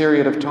compressed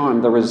period of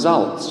time, the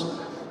results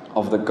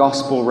of the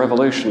gospel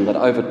revolution that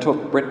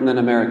overtook Britain and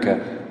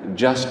America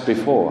just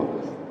before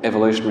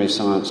evolutionary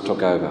science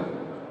took over.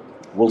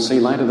 We'll see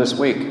later this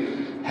week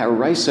how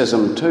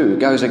racism too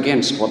goes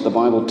against what the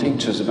Bible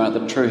teaches about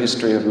the true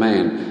history of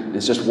man.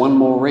 It's just one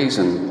more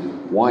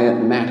reason why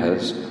it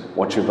matters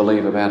what you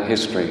believe about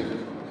history.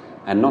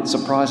 And not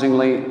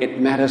surprisingly, it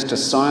matters to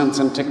science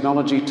and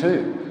technology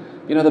too.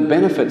 You know, the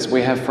benefits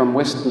we have from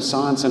Western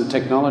science and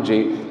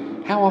technology,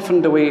 how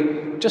often do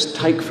we just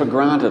take for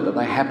granted that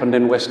they happened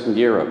in Western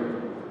Europe?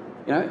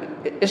 You know,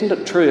 isn't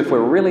it true, if we're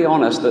really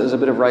honest, that there's a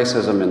bit of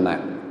racism in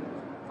that?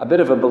 a bit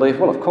of a belief,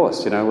 well, of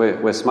course,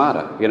 we're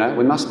smarter,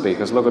 we must be,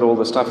 because look at all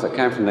the stuff that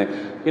came from there.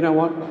 You know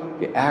what?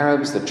 The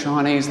Arabs, the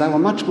Chinese, they were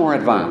much more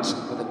advanced,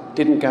 but they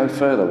didn't go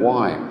further.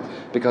 Why?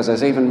 Because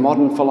as even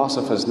modern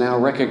philosophers now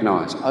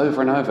recognise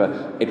over and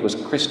over, it was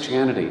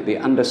Christianity, the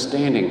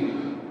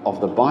understanding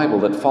of the Bible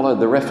that followed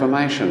the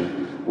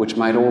Reformation, which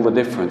made all the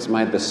difference,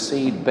 made the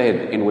seed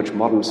bed in which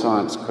modern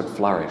science could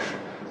flourish.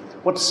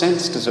 What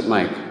sense does it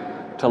make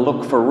to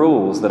look for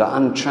rules that are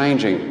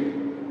unchanging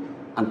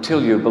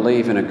until you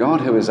believe in a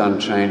God who is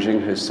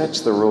unchanging, who sets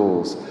the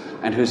rules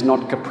and who's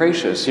not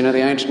capricious? The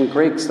ancient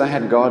Greeks, they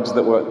had gods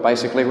that were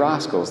basically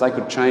rascals. They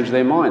could change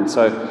their mind.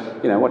 So,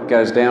 what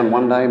goes down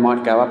one day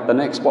might go up the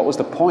next. What was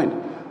the point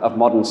of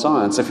modern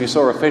science? If you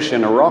saw a fish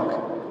in a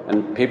rock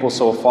and people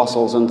saw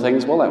fossils and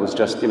things, well, that was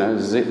just,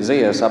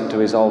 Zeus up to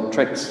his old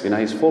tricks.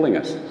 He's fooling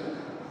us.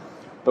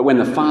 But when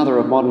the father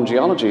of modern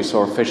geology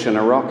saw a fish in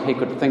a rock, he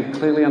could think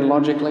clearly and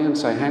logically and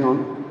say, hang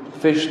on,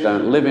 fish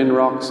don't live in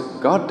rocks.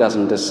 God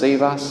doesn't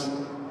deceive us.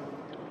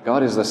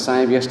 God is the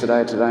same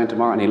yesterday, today and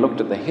tomorrow. And he looked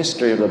at the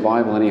history of the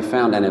Bible and he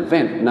found an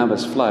event,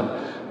 Noah's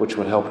flood, which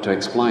would help to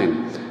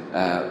explain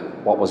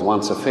what was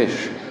once a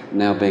fish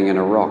now being in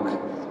a rock,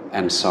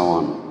 and so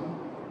on.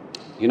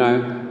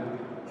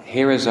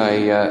 Here is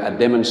a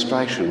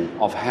demonstration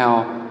of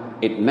how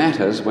it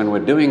matters when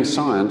we're doing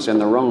science in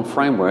the wrong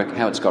framework,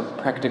 how it's got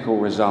practical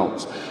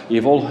results.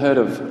 You've all heard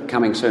of,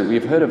 coming soon,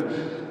 you've heard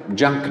of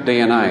junk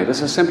DNA.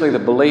 This is simply the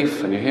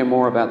belief, and you'll hear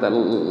more about that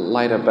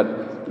later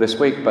this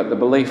week, but the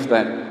belief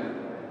that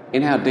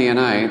in our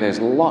DNA there's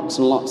lots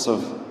and lots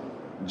of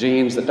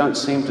genes that don't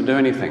seem to do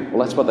anything.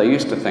 Well, that's what they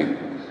used to think.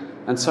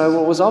 And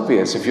so it was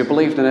obvious, if you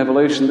believed in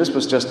evolution, this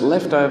was just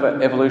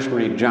leftover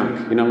evolutionary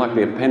junk, like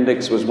the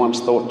appendix was once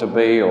thought to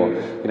be, or,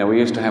 we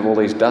used to have all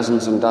these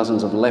dozens and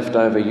dozens of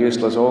leftover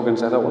useless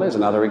organs. I thought, well, there's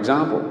another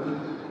example.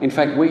 In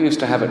fact, we used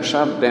to have it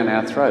shoved down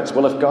our throats.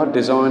 Well, if God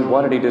designed,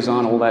 why did he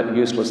design all that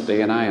useless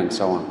DNA and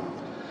so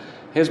on?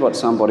 Here's what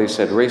somebody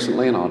said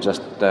recently, and I'll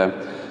just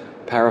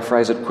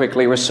paraphrase it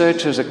quickly.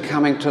 Researchers are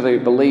coming to the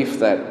belief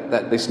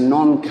that this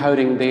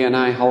non-coding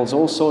DNA holds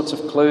all sorts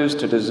of clues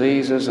to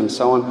diseases and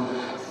so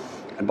on.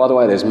 And by the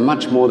way, there's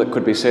much more that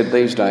could be said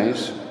these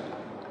days.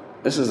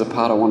 This is the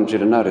part I wanted you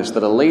to notice,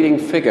 that a leading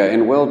figure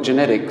in world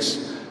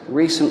genetics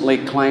recently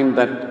claimed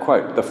that,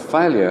 quote, the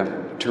failure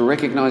to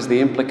recognise the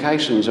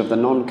implications of the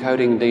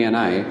non-coding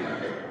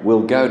DNA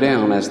will go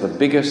down as the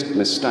biggest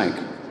mistake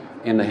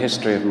in the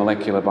history of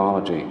molecular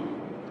biology.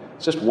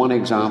 It's just one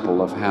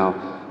example of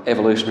how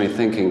evolutionary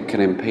thinking can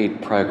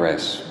impede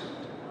progress.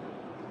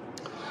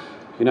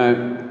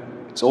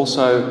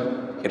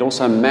 It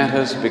also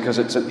matters because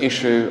it's an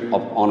issue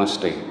of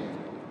honesty.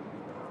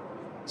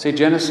 See,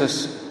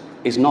 Genesis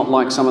is not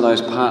like some of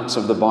those parts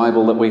of the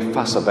Bible that we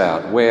fuss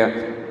about,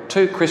 where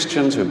two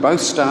Christians who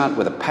both start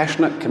with a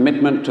passionate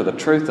commitment to the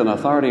truth and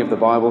authority of the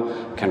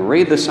Bible can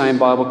read the same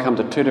Bible, come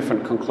to two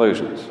different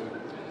conclusions.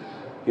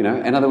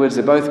 In other words,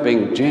 they're both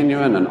being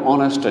genuine and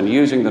honest and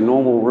using the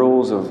normal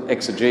rules of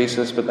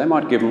exegesis, but they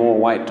might give more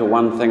weight to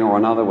one thing or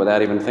another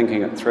without even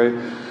thinking it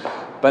through.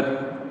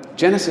 But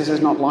Genesis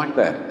is not like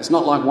that. It's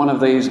not like one of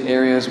these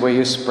areas where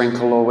you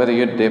sprinkle or whether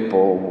you dip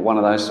or one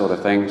of those sort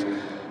of things.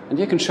 And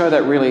you can show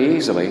that really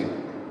easily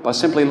by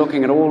simply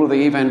looking at all of the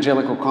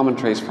evangelical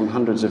commentaries from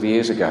hundreds of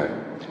years ago.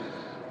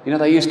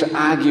 They used to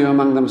argue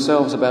among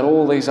themselves about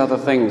all these other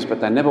things,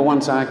 but they never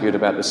once argued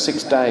about the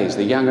 6 days,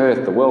 the young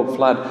earth, the world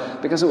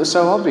flood, because it was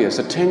so obvious.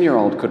 A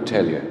 10-year-old could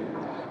tell you.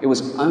 It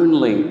was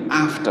only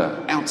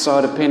after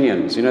outside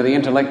opinions, the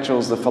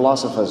intellectuals, the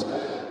philosophers,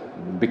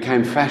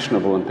 became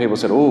fashionable and people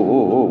said,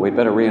 we'd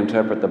better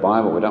reinterpret the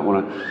Bible. We don't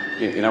want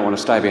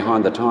to stay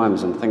behind the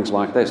times and things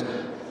like this.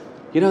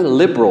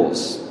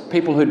 Liberals,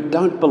 people who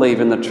don't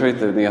believe in the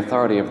truth and the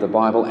authority of the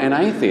Bible, and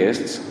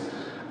atheists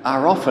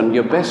are often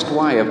your best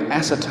way of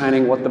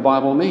ascertaining what the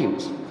Bible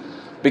means,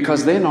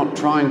 because they're not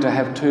trying to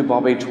have two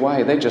bob each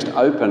way. They're just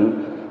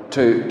open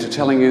to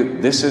telling you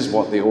this is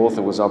what the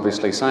author was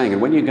obviously saying.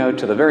 And when you go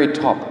to the very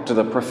top, to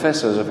the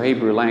professors of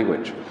Hebrew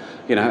language,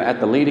 at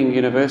the leading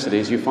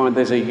universities, you find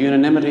there's a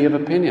unanimity of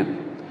opinion.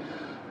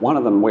 One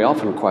of them we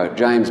often quote,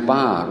 James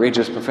Barr,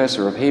 Regius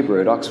Professor of Hebrew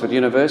at Oxford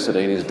University,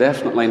 and he's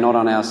definitely not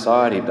on our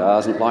side. He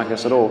doesn't like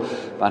us at all.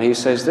 But he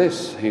says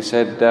this. He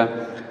said,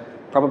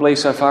 probably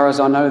so far as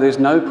I know, there's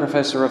no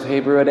professor of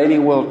Hebrew at any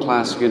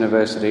world-class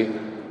university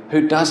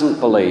who doesn't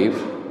believe,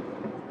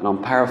 and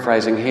I'm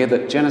paraphrasing here,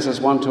 that Genesis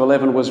 1 to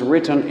 11 was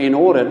written in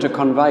order to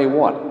convey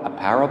what? A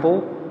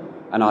parable?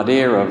 An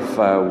idea of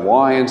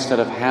why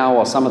instead of how,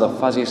 or some of the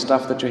fuzzy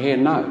stuff that you hear?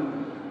 No.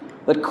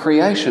 That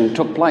creation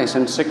took place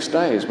in 6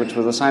 days, which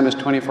was the same as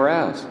 24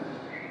 hours.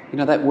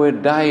 That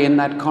word day in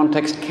that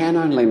context can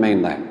only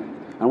mean that.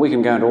 And we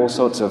can go into all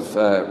sorts of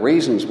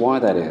reasons why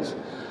that is.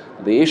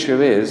 The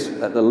issue is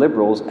that the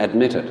liberals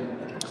admit it.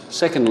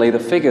 Secondly, the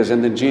figures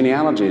in the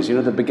genealogies,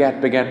 the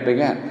begat,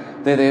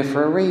 they're there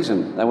for a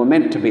reason. They were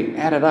meant to be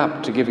added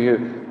up to give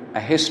you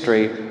a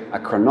history, a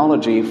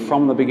chronology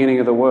from the beginning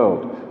of the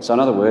world. So in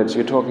other words,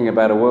 you're talking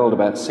about a world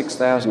about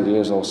 6,000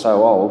 years or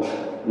so old,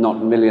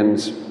 not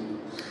millions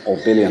or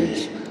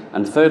billions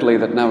And thirdly,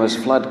 that Noah's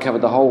flood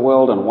covered the whole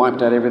world and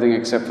wiped out everything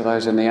except for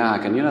those in the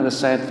ark. And you know, the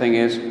sad thing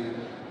is,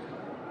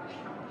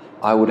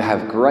 I would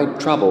have great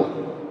trouble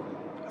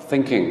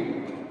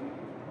thinking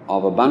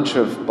of a bunch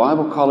of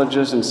Bible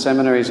colleges and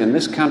seminaries in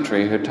this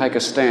country who take a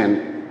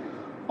stand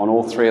on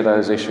all three of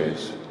those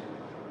issues.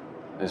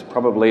 There's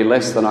probably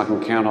less than I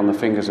can count on the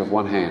fingers of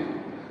one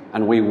hand.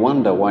 And we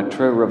wonder why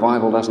true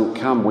revival doesn't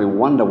come. We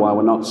wonder why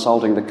we're not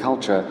salting the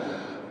culture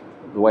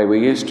the way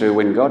we used to,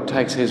 when God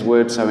takes his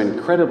word so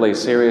incredibly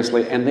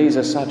seriously, and these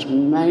are such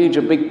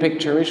major big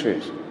picture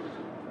issues.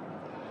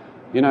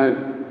 You know,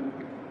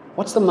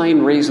 what's the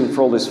main reason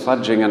for all this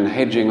fudging and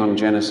hedging on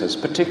Genesis?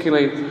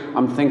 Particularly,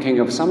 I'm thinking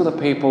of some of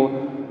the people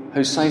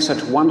who say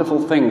such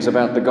wonderful things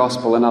about the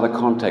gospel in other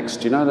contexts.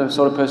 Do you know the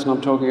sort of person I'm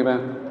talking about?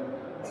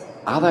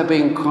 Are they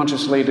being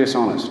consciously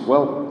dishonest?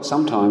 Well,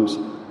 sometimes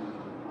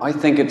I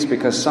think it's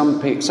because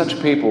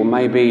such people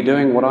may be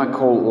doing what I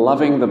call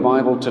loving the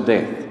Bible to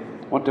death.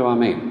 What do I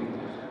mean?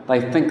 They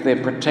think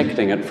they're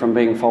protecting it from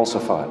being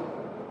falsified.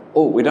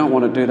 Oh, we don't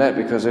want to do that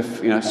because if,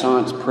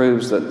 science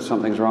proves that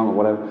something's wrong or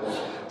whatever.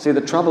 See, the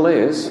trouble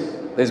is,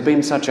 there's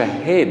been such a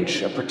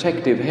hedge, a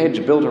protective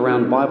hedge built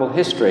around Bible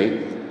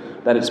history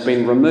that it's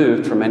been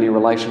removed from any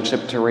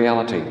relationship to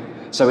reality.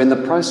 So in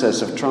the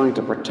process of trying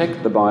to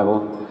protect the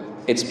Bible,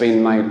 it's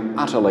been made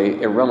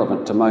utterly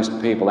irrelevant to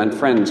most people. And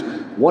friends,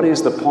 what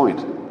is the point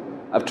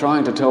of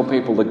trying to tell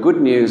people the good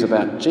news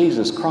about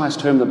Jesus Christ,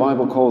 whom the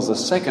Bible calls the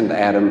second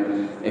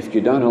Adam, if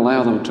you don't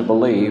allow them to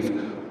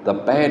believe the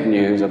bad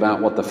news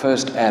about what the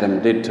first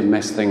Adam did to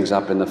mess things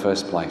up in the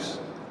first place?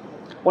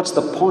 What's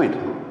the point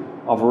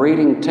of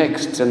reading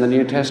texts in the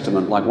New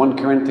Testament like 1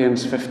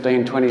 Corinthians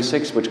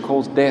 15:26, which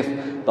calls death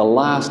the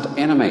last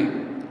enemy,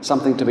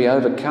 something to be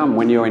overcome,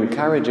 when you're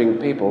encouraging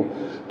people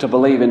to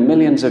believe in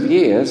millions of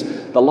years,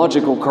 the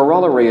logical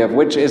corollary of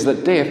which is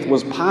that death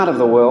was part of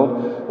the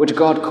world which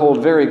God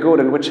called very good,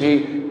 and which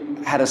he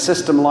had a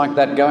system like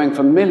that going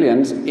for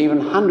millions,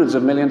 even hundreds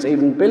of millions,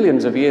 even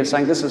billions of years,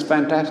 saying this is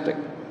fantastic.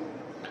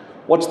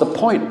 What's the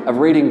point of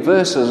reading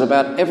verses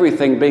about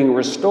everything being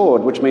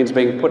restored, which means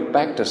being put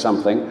back to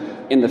something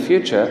in the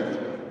future,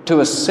 to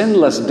a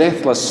sinless,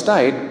 deathless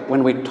state,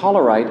 when we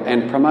tolerate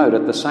and promote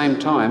at the same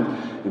time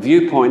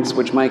viewpoints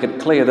which make it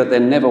clear that there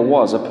never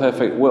was a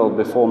perfect world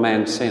before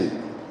man sinned?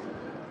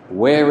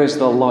 Where is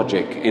the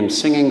logic in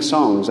singing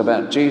songs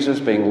about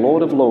Jesus being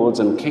Lord of Lords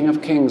and King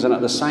of Kings, and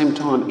at the same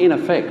time, in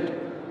effect,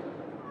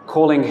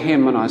 calling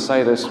him, and I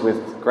say this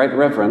with great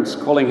reverence,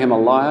 calling him a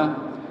liar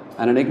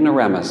and an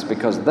ignoramus,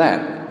 because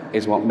that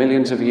is what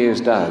millions of years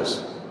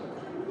does.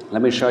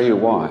 Let me show you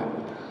why.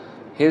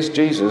 Here's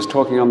Jesus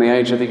talking on the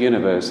age of the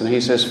universe, and he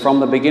says,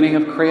 from the beginning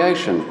of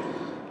creation,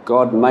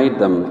 God made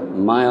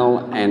them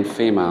male and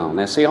female.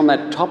 Now see, on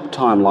that top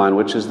timeline,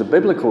 which is the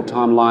biblical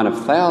timeline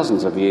of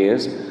thousands of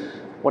years,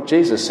 what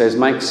Jesus says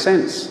makes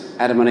sense.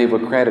 Adam and Eve were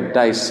created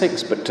day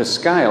 6, but to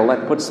scale,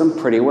 that puts them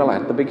pretty well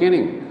at the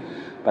beginning.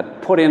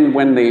 But put in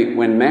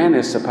when man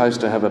is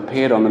supposed to have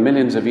appeared on the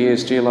millions of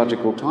years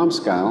geological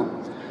timescale,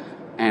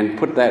 and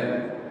put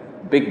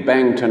that Big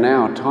Bang to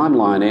now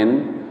timeline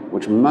in,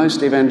 which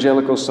most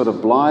evangelicals sort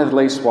of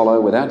blithely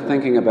swallow without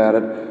thinking about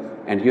it,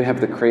 and you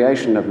have the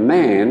creation of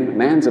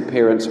man's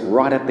appearance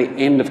right at the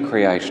end of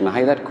creation.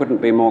 Hey, that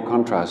couldn't be more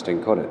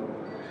contrasting, could it?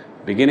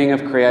 Beginning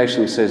of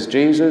creation says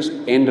Jesus,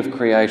 end of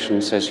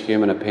creation says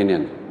human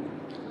opinion.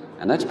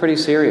 And that's pretty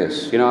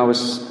serious. I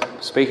was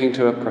speaking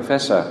to a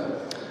professor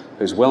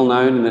who's well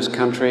known in this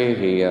country.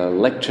 He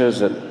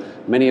lectures at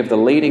many of the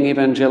leading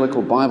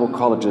evangelical Bible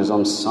colleges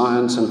on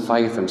science and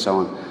faith and so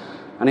on.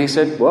 And he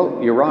said, well,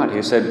 you're right.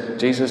 He said,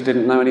 Jesus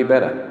didn't know any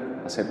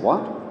better. I said,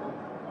 what?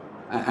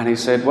 And he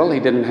said, well, he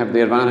didn't have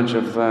the advantage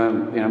of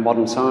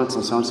modern science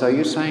and so on. So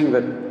you're saying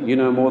that you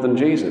know more than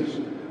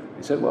Jesus?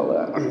 He said, well,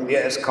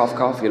 yes, cough,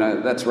 cough,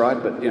 that's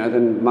right. But,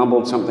 then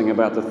mumbled something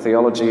about the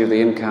theology of the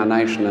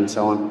incarnation and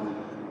so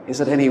on.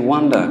 Is it any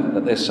wonder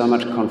that there's so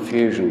much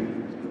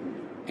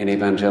confusion in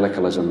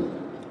evangelicalism?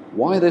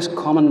 Why this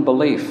common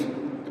belief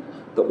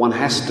that one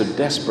has to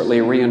desperately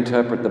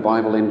reinterpret the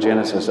Bible in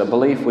Genesis, a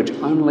belief which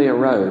only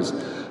arose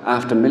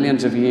after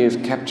millions of years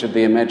captured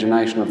the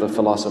imagination of the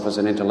philosophers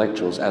and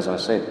intellectuals, as I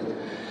said?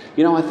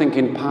 I think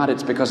in part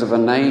it's because of a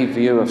naive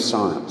view of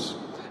science.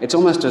 It's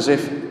almost as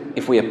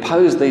if we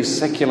oppose these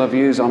secular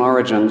views on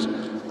origins,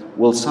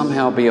 we'll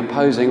somehow be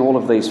opposing all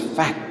of these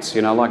facts,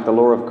 like the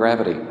law of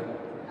gravity.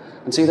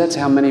 And see, that's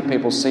how many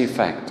people see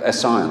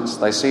science.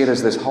 They see it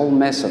as this whole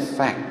mess of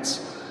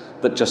facts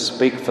that just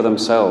speak for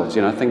themselves,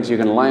 things you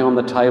can lay on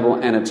the table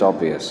and it's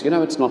obvious.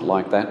 It's not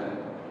like that.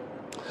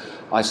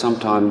 I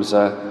sometimes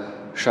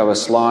show a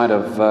slide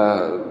of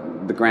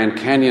the Grand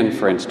Canyon,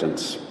 for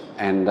instance,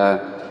 and,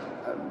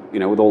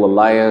 with all the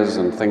layers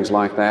and things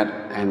like that,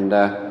 and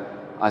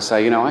I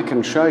say, I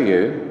can show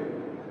you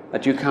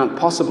that you can't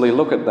possibly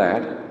look at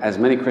that, as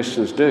many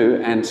Christians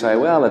do, and say,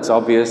 well, it's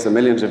obvious, the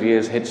millions of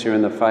years hits you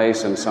in the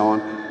face and so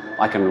on.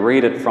 I can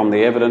read it from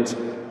the evidence.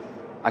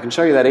 I can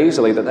show you that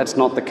easily, that that's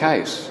not the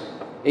case.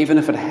 Even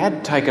if it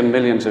had taken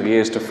millions of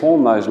years to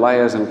form those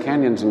layers and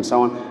canyons and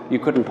so on, you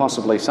couldn't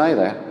possibly say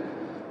that.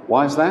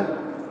 Why is that?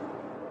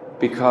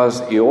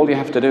 because all you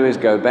have to do is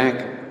go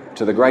back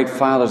to the great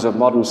fathers of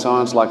modern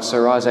science like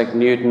Sir Isaac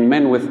Newton,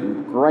 men with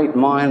great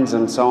minds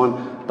and so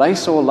on. They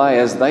saw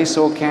layers, they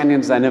saw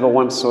canyons, they never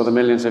once saw the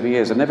millions of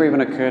years. It never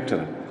even occurred to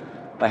them.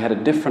 They had a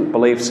different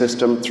belief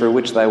system through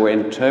which they were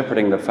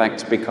interpreting the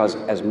facts, because,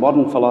 as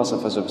modern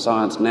philosophers of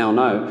science now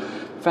know,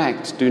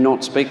 facts do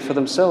not speak for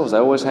themselves. They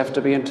always have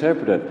to be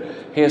interpreted.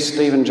 Here's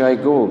Stephen Jay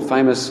Gould,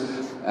 famous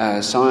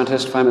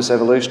scientist, famous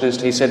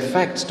evolutionist. He said,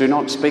 facts do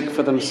not speak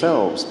for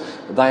themselves.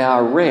 They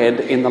are read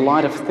in the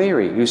light of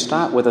theory. You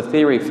start with a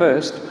theory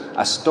first,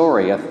 a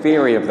story, a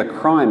theory of the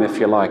crime, if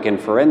you like, in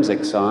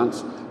forensic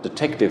science,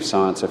 detective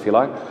science, if you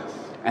like,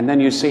 and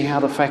then you see how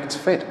the facts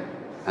fit,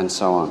 and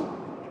so on.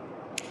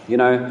 You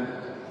know,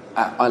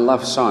 I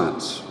love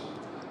science.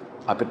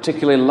 I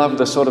particularly love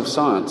the sort of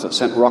science that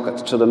sent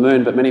rockets to the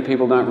moon, but many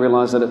people don't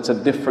realise that it's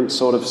a different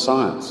sort of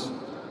science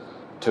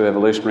to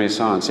evolutionary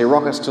science. See,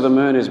 rockets to the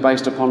moon is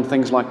based upon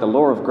things like the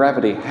law of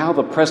gravity, how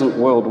the present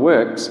world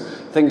works,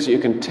 things that you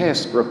can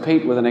test,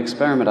 repeat with an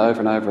experiment over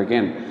and over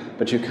again,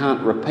 but you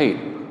can't repeat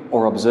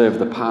or observe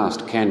the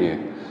past, can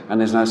you? And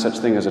there's no such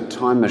thing as a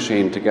time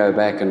machine to go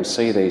back and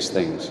see these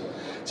things.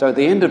 So at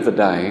the end of the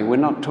day, we're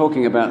not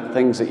talking about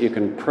things that you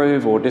can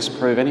prove or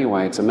disprove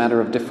anyway. It's a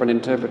matter of different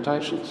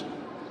interpretations.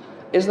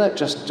 Is that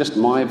just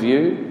my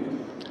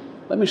view?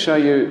 Let me show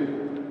you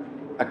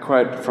a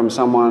quote from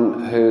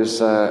someone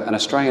who's an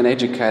Australian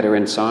educator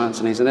in science,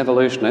 and he's an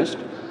evolutionist,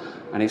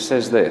 and he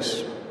says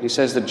this. He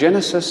says, the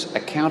Genesis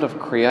account of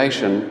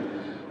creation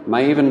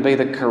may even be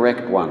the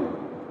correct one,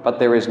 but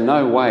there is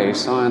no way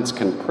science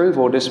can prove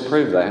or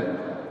disprove that,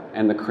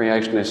 and the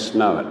creationists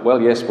know it.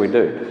 Well, yes, we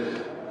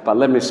do. But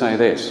let me say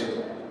this.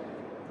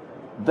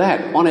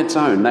 That on its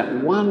own,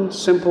 that one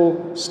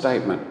simple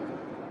statement,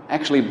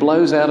 actually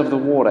blows out of the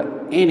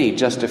water any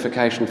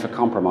justification for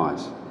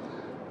compromise.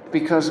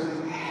 Because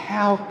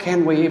how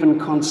can we even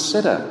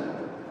consider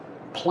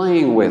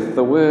playing with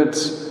the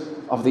words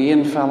of the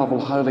infallible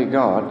Holy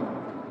God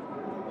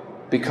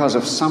because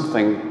of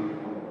something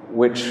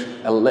which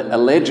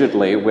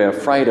allegedly we're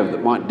afraid of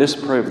that might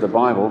disprove the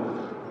Bible,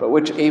 but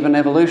which even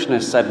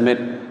evolutionists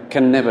admit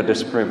can never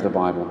disprove the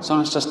Bible?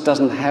 Science just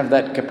doesn't have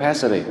that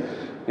capacity.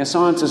 You know,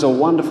 science is a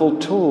wonderful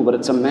tool, but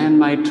it's a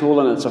man-made tool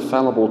and it's a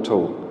fallible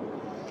tool.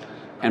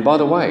 And by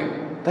the way,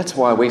 that's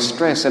why we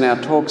stress in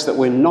our talks that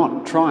we're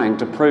not trying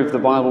to prove the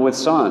Bible with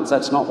science.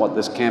 That's not what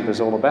this camp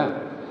is all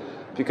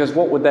about. Because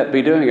what would that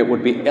be doing? It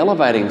would be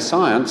elevating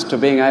science to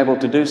being able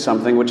to do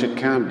something which it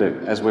can't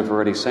do, as we've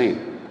already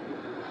seen.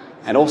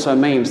 And also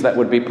means that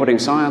would be putting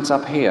science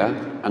up here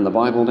and the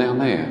Bible down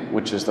there,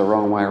 which is the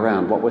wrong way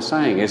around. What we're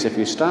saying is, if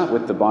you start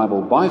with the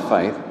Bible by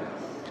faith,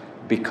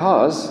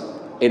 because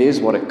it is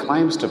what it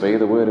claims to be,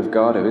 the Word of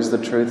God, who is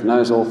the truth,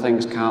 knows all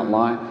things, can't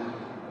lie,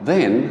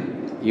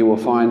 then you will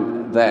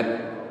find that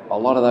a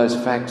lot of those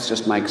facts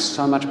just make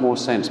so much more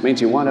sense. It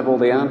means you won't have all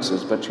the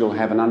answers, but you'll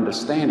have an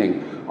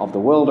understanding of the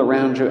world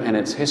around you and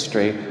its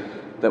history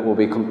that will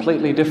be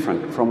completely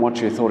different from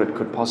what you thought it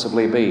could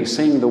possibly be.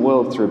 Seeing the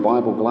world through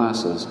Bible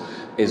glasses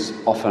is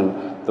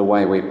often the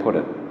way we put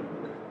it.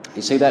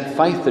 You see, that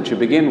faith that you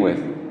begin with,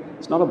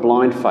 it's not a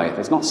blind faith.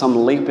 It's not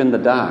some leap in the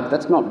dark.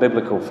 That's not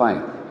biblical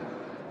faith.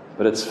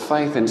 But it's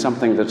faith in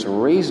something that's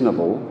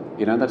reasonable.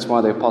 You know, that's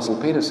why the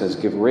Apostle Peter says,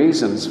 give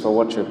reasons for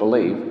what you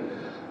believe.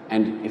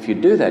 And if you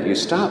do that, you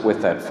start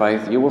with that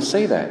faith, you will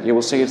see that. You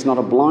will see it's not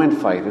a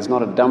blind faith. It's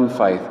not a dumb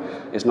faith.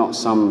 It's not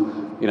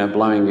some,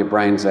 blowing your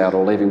brains out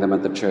or leaving them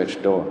at the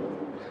church door.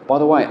 By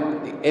the way,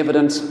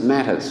 evidence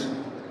matters.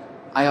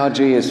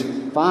 ARG is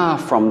far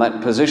from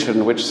that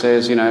position which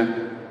says,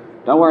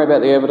 don't worry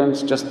about the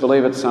evidence, just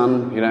believe it,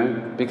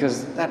 son,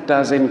 because that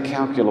does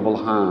incalculable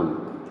harm.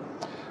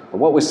 But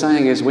what we're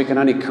saying is we can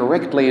only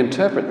correctly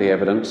interpret the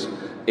evidence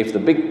if the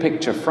big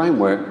picture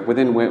framework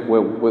within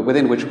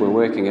which we're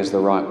working is the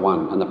right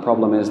one. And the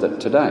problem is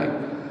that today,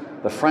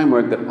 the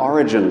framework that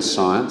origins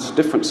science,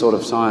 different sort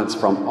of science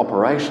from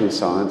operation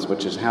science,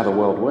 which is how the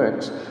world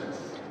works,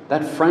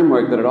 that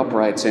framework that it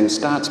operates in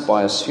starts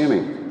by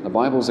assuming the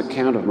Bible's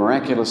account of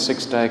miraculous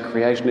six-day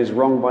creation is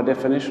wrong by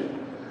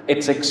definition.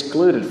 It's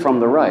excluded from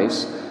the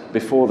race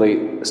before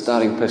the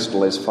starting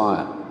pistol is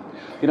fired.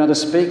 The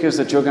speakers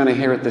that you're going to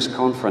hear at this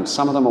conference,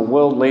 some of them are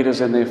world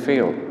leaders in their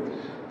field.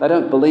 They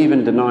don't believe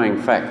in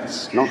denying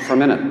facts, not for a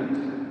minute.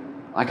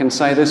 I can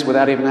say this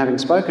without even having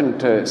spoken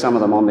to some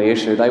of them on the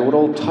issue. They would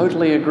all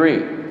totally agree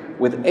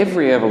with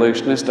every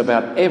evolutionist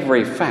about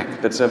every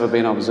fact that's ever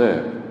been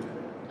observed.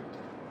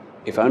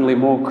 If only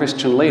more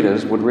Christian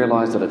leaders would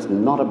realise that it's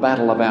not a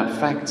battle about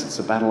facts, it's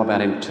a battle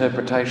about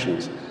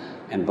interpretations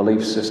and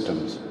belief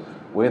systems.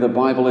 Where the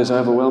Bible is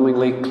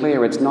overwhelmingly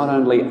clear, it's not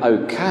only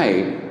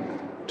okay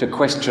to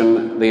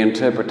question the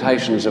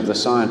interpretations of the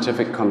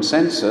scientific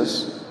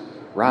consensus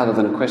rather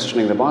than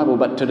questioning the Bible,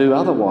 but to do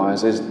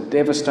otherwise is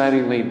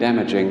devastatingly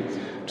damaging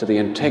to the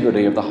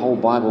integrity of the whole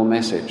Bible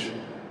message.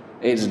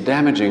 It's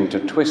damaging to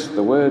twist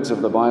the words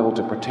of the Bible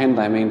to pretend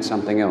they mean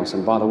something else.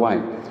 And by the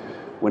way,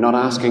 we're not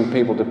asking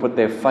people to put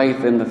their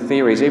faith in the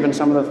theories, even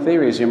some of the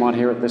theories you might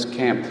hear at this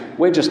camp.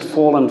 We're just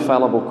fallen,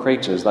 fallible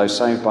creatures, though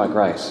saved by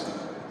grace.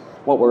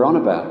 what we're on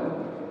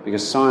about.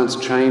 Because science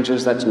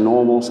changes, that's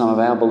normal. Some of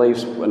our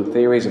beliefs and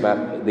theories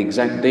about the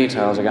exact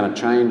details are going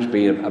to change,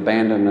 be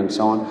abandoned and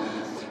so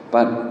on.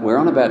 But we're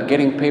on about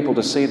getting people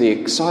to see the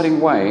exciting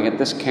way at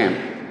this camp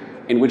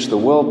in which the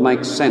world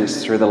makes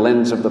sense through the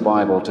lens of the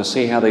Bible, to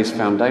see how these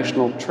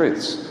foundational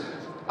truths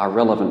are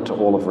relevant to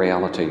all of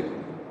reality.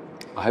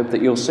 I hope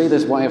that you'll see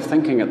this way of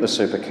thinking at the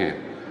super camp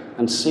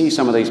and see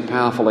some of these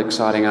powerful,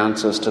 exciting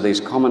answers to these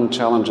common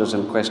challenges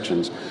and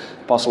questions.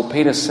 Apostle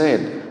Peter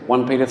said,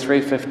 1 Peter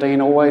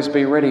 3:15, always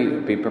be ready,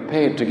 be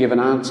prepared to give an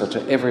answer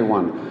to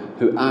everyone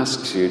who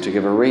asks you to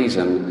give a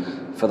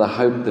reason for the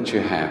hope that you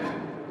have.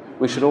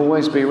 We should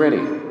always be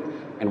ready,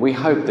 and we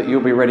hope that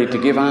you'll be ready to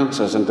give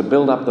answers and to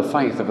build up the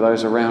faith of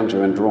those around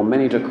you and draw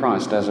many to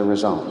Christ as a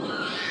result.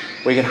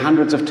 We get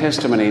hundreds of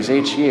testimonies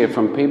each year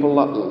from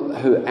people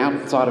who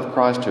outside of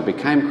Christ who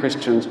became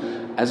Christians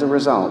as a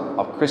result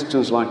of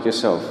Christians like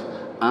yourself,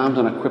 armed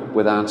and equipped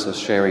with answers,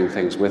 sharing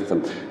things with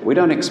them. We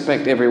don't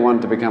expect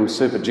everyone to become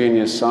super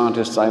genius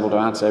scientists able to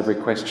answer every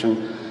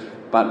question,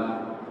 but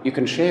you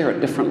can share at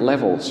different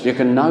levels. You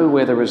can know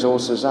where the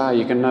resources are,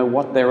 you can know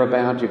what they're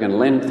about, you can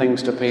lend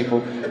things to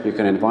people, you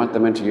can invite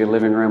them into your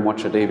living room,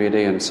 watch a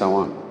DVD and so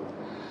on.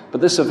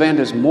 But this event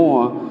is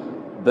more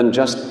than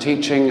just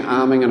teaching,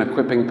 arming and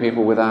equipping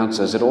people with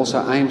answers. It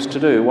also aims to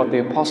do what the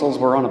apostles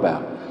were on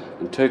about.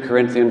 In 2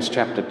 Corinthians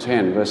chapter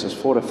 10, verses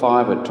 4 to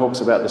 5, it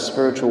talks about the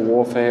spiritual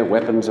warfare,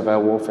 weapons of our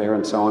warfare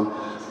and so on.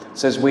 It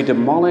says, we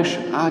demolish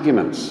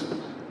arguments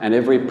and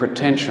every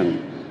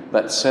pretension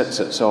that sets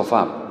itself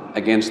up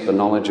against the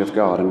knowledge of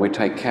God, and we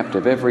take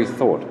captive every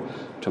thought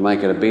to make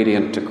it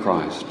obedient to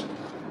Christ.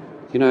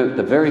 You know,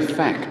 the very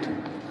fact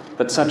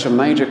that such a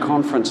major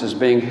conference is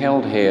being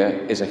held here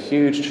is a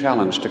huge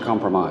challenge to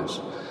compromise.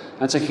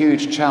 That's a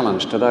huge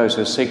challenge to those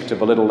who seek to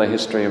belittle the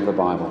history of the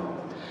Bible.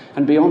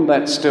 And beyond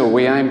that still,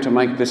 we aim to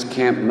make this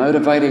camp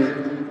motivating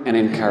and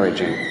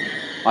encouraging.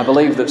 I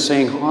believe that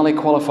seeing highly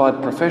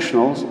qualified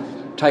professionals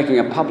taking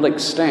a public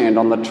stand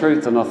on the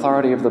truth and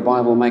authority of the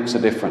Bible makes a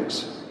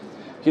difference.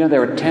 You know,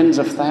 there are tens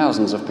of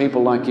thousands of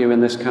people like you in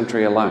this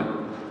country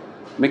alone.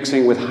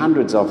 Mixing with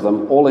hundreds of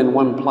them all in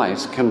one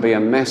place can be a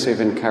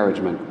massive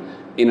encouragement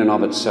in and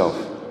of itself.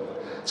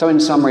 So in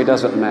summary,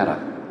 does it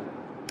matter?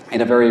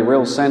 In a very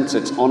real sense,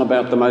 it's on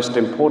about the most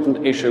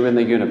important issue in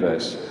the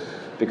universe,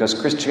 because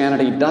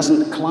Christianity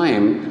doesn't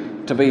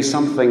claim to be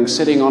something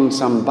sitting on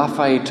some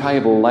buffet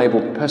table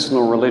labelled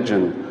personal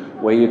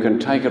religion where you can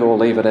take it or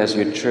leave it as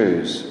you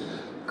choose.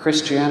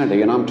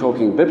 Christianity, and I'm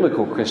talking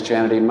biblical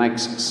Christianity,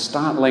 makes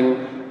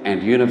startling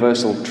and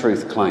universal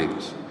truth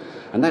claims.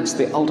 And that's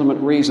the ultimate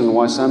reason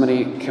why so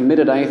many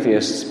committed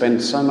atheists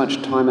spend so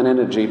much time and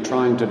energy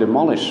trying to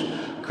demolish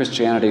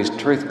Christianity's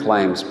truth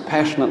claims,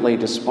 passionately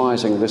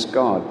despising this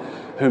God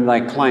whom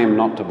they claim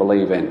not to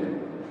believe in.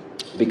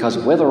 Because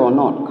whether or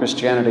not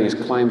Christianity's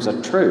claims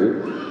are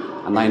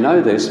true, and they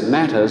know this,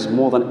 matters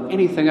more than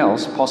anything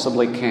else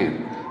possibly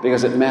can,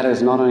 because it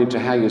matters not only to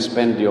how you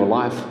spend your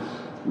life,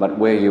 but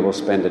where you will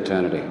spend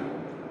eternity.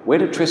 Where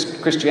do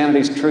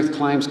Christianity's truth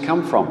claims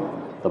come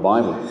from? The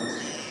Bible.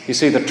 You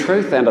see, the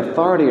truth and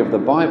authority of the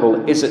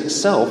Bible is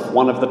itself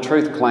one of the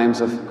truth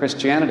claims of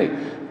Christianity,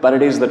 but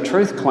it is the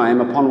truth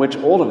claim upon which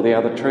all of the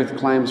other truth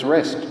claims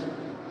rest.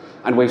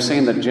 And we've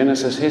seen that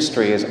Genesis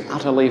history is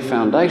utterly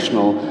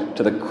foundational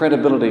to the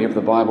credibility of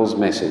the Bible's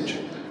message.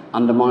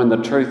 Undermine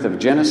the truth of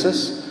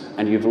Genesis,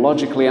 and you've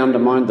logically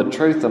undermined the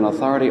truth and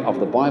authority of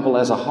the Bible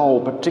as a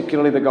whole,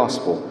 particularly the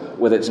Gospel,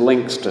 with its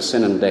links to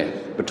sin and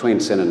death, between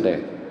sin and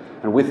death.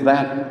 And with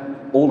that,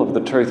 all of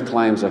the truth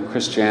claims of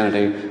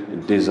Christianity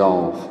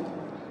dissolve.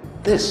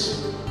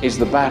 This is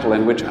the battle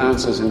in which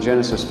Answers in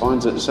Genesis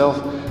finds itself.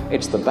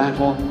 It's the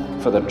battle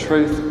for the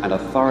truth and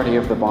authority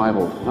of the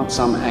Bible, not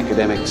some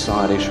academic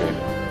side issue.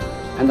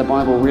 And the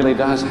Bible really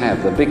does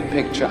have the big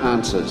picture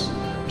answers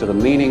to the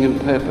meaning and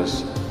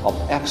purpose of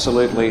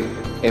absolutely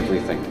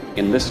everything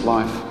in this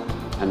life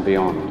and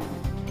beyond.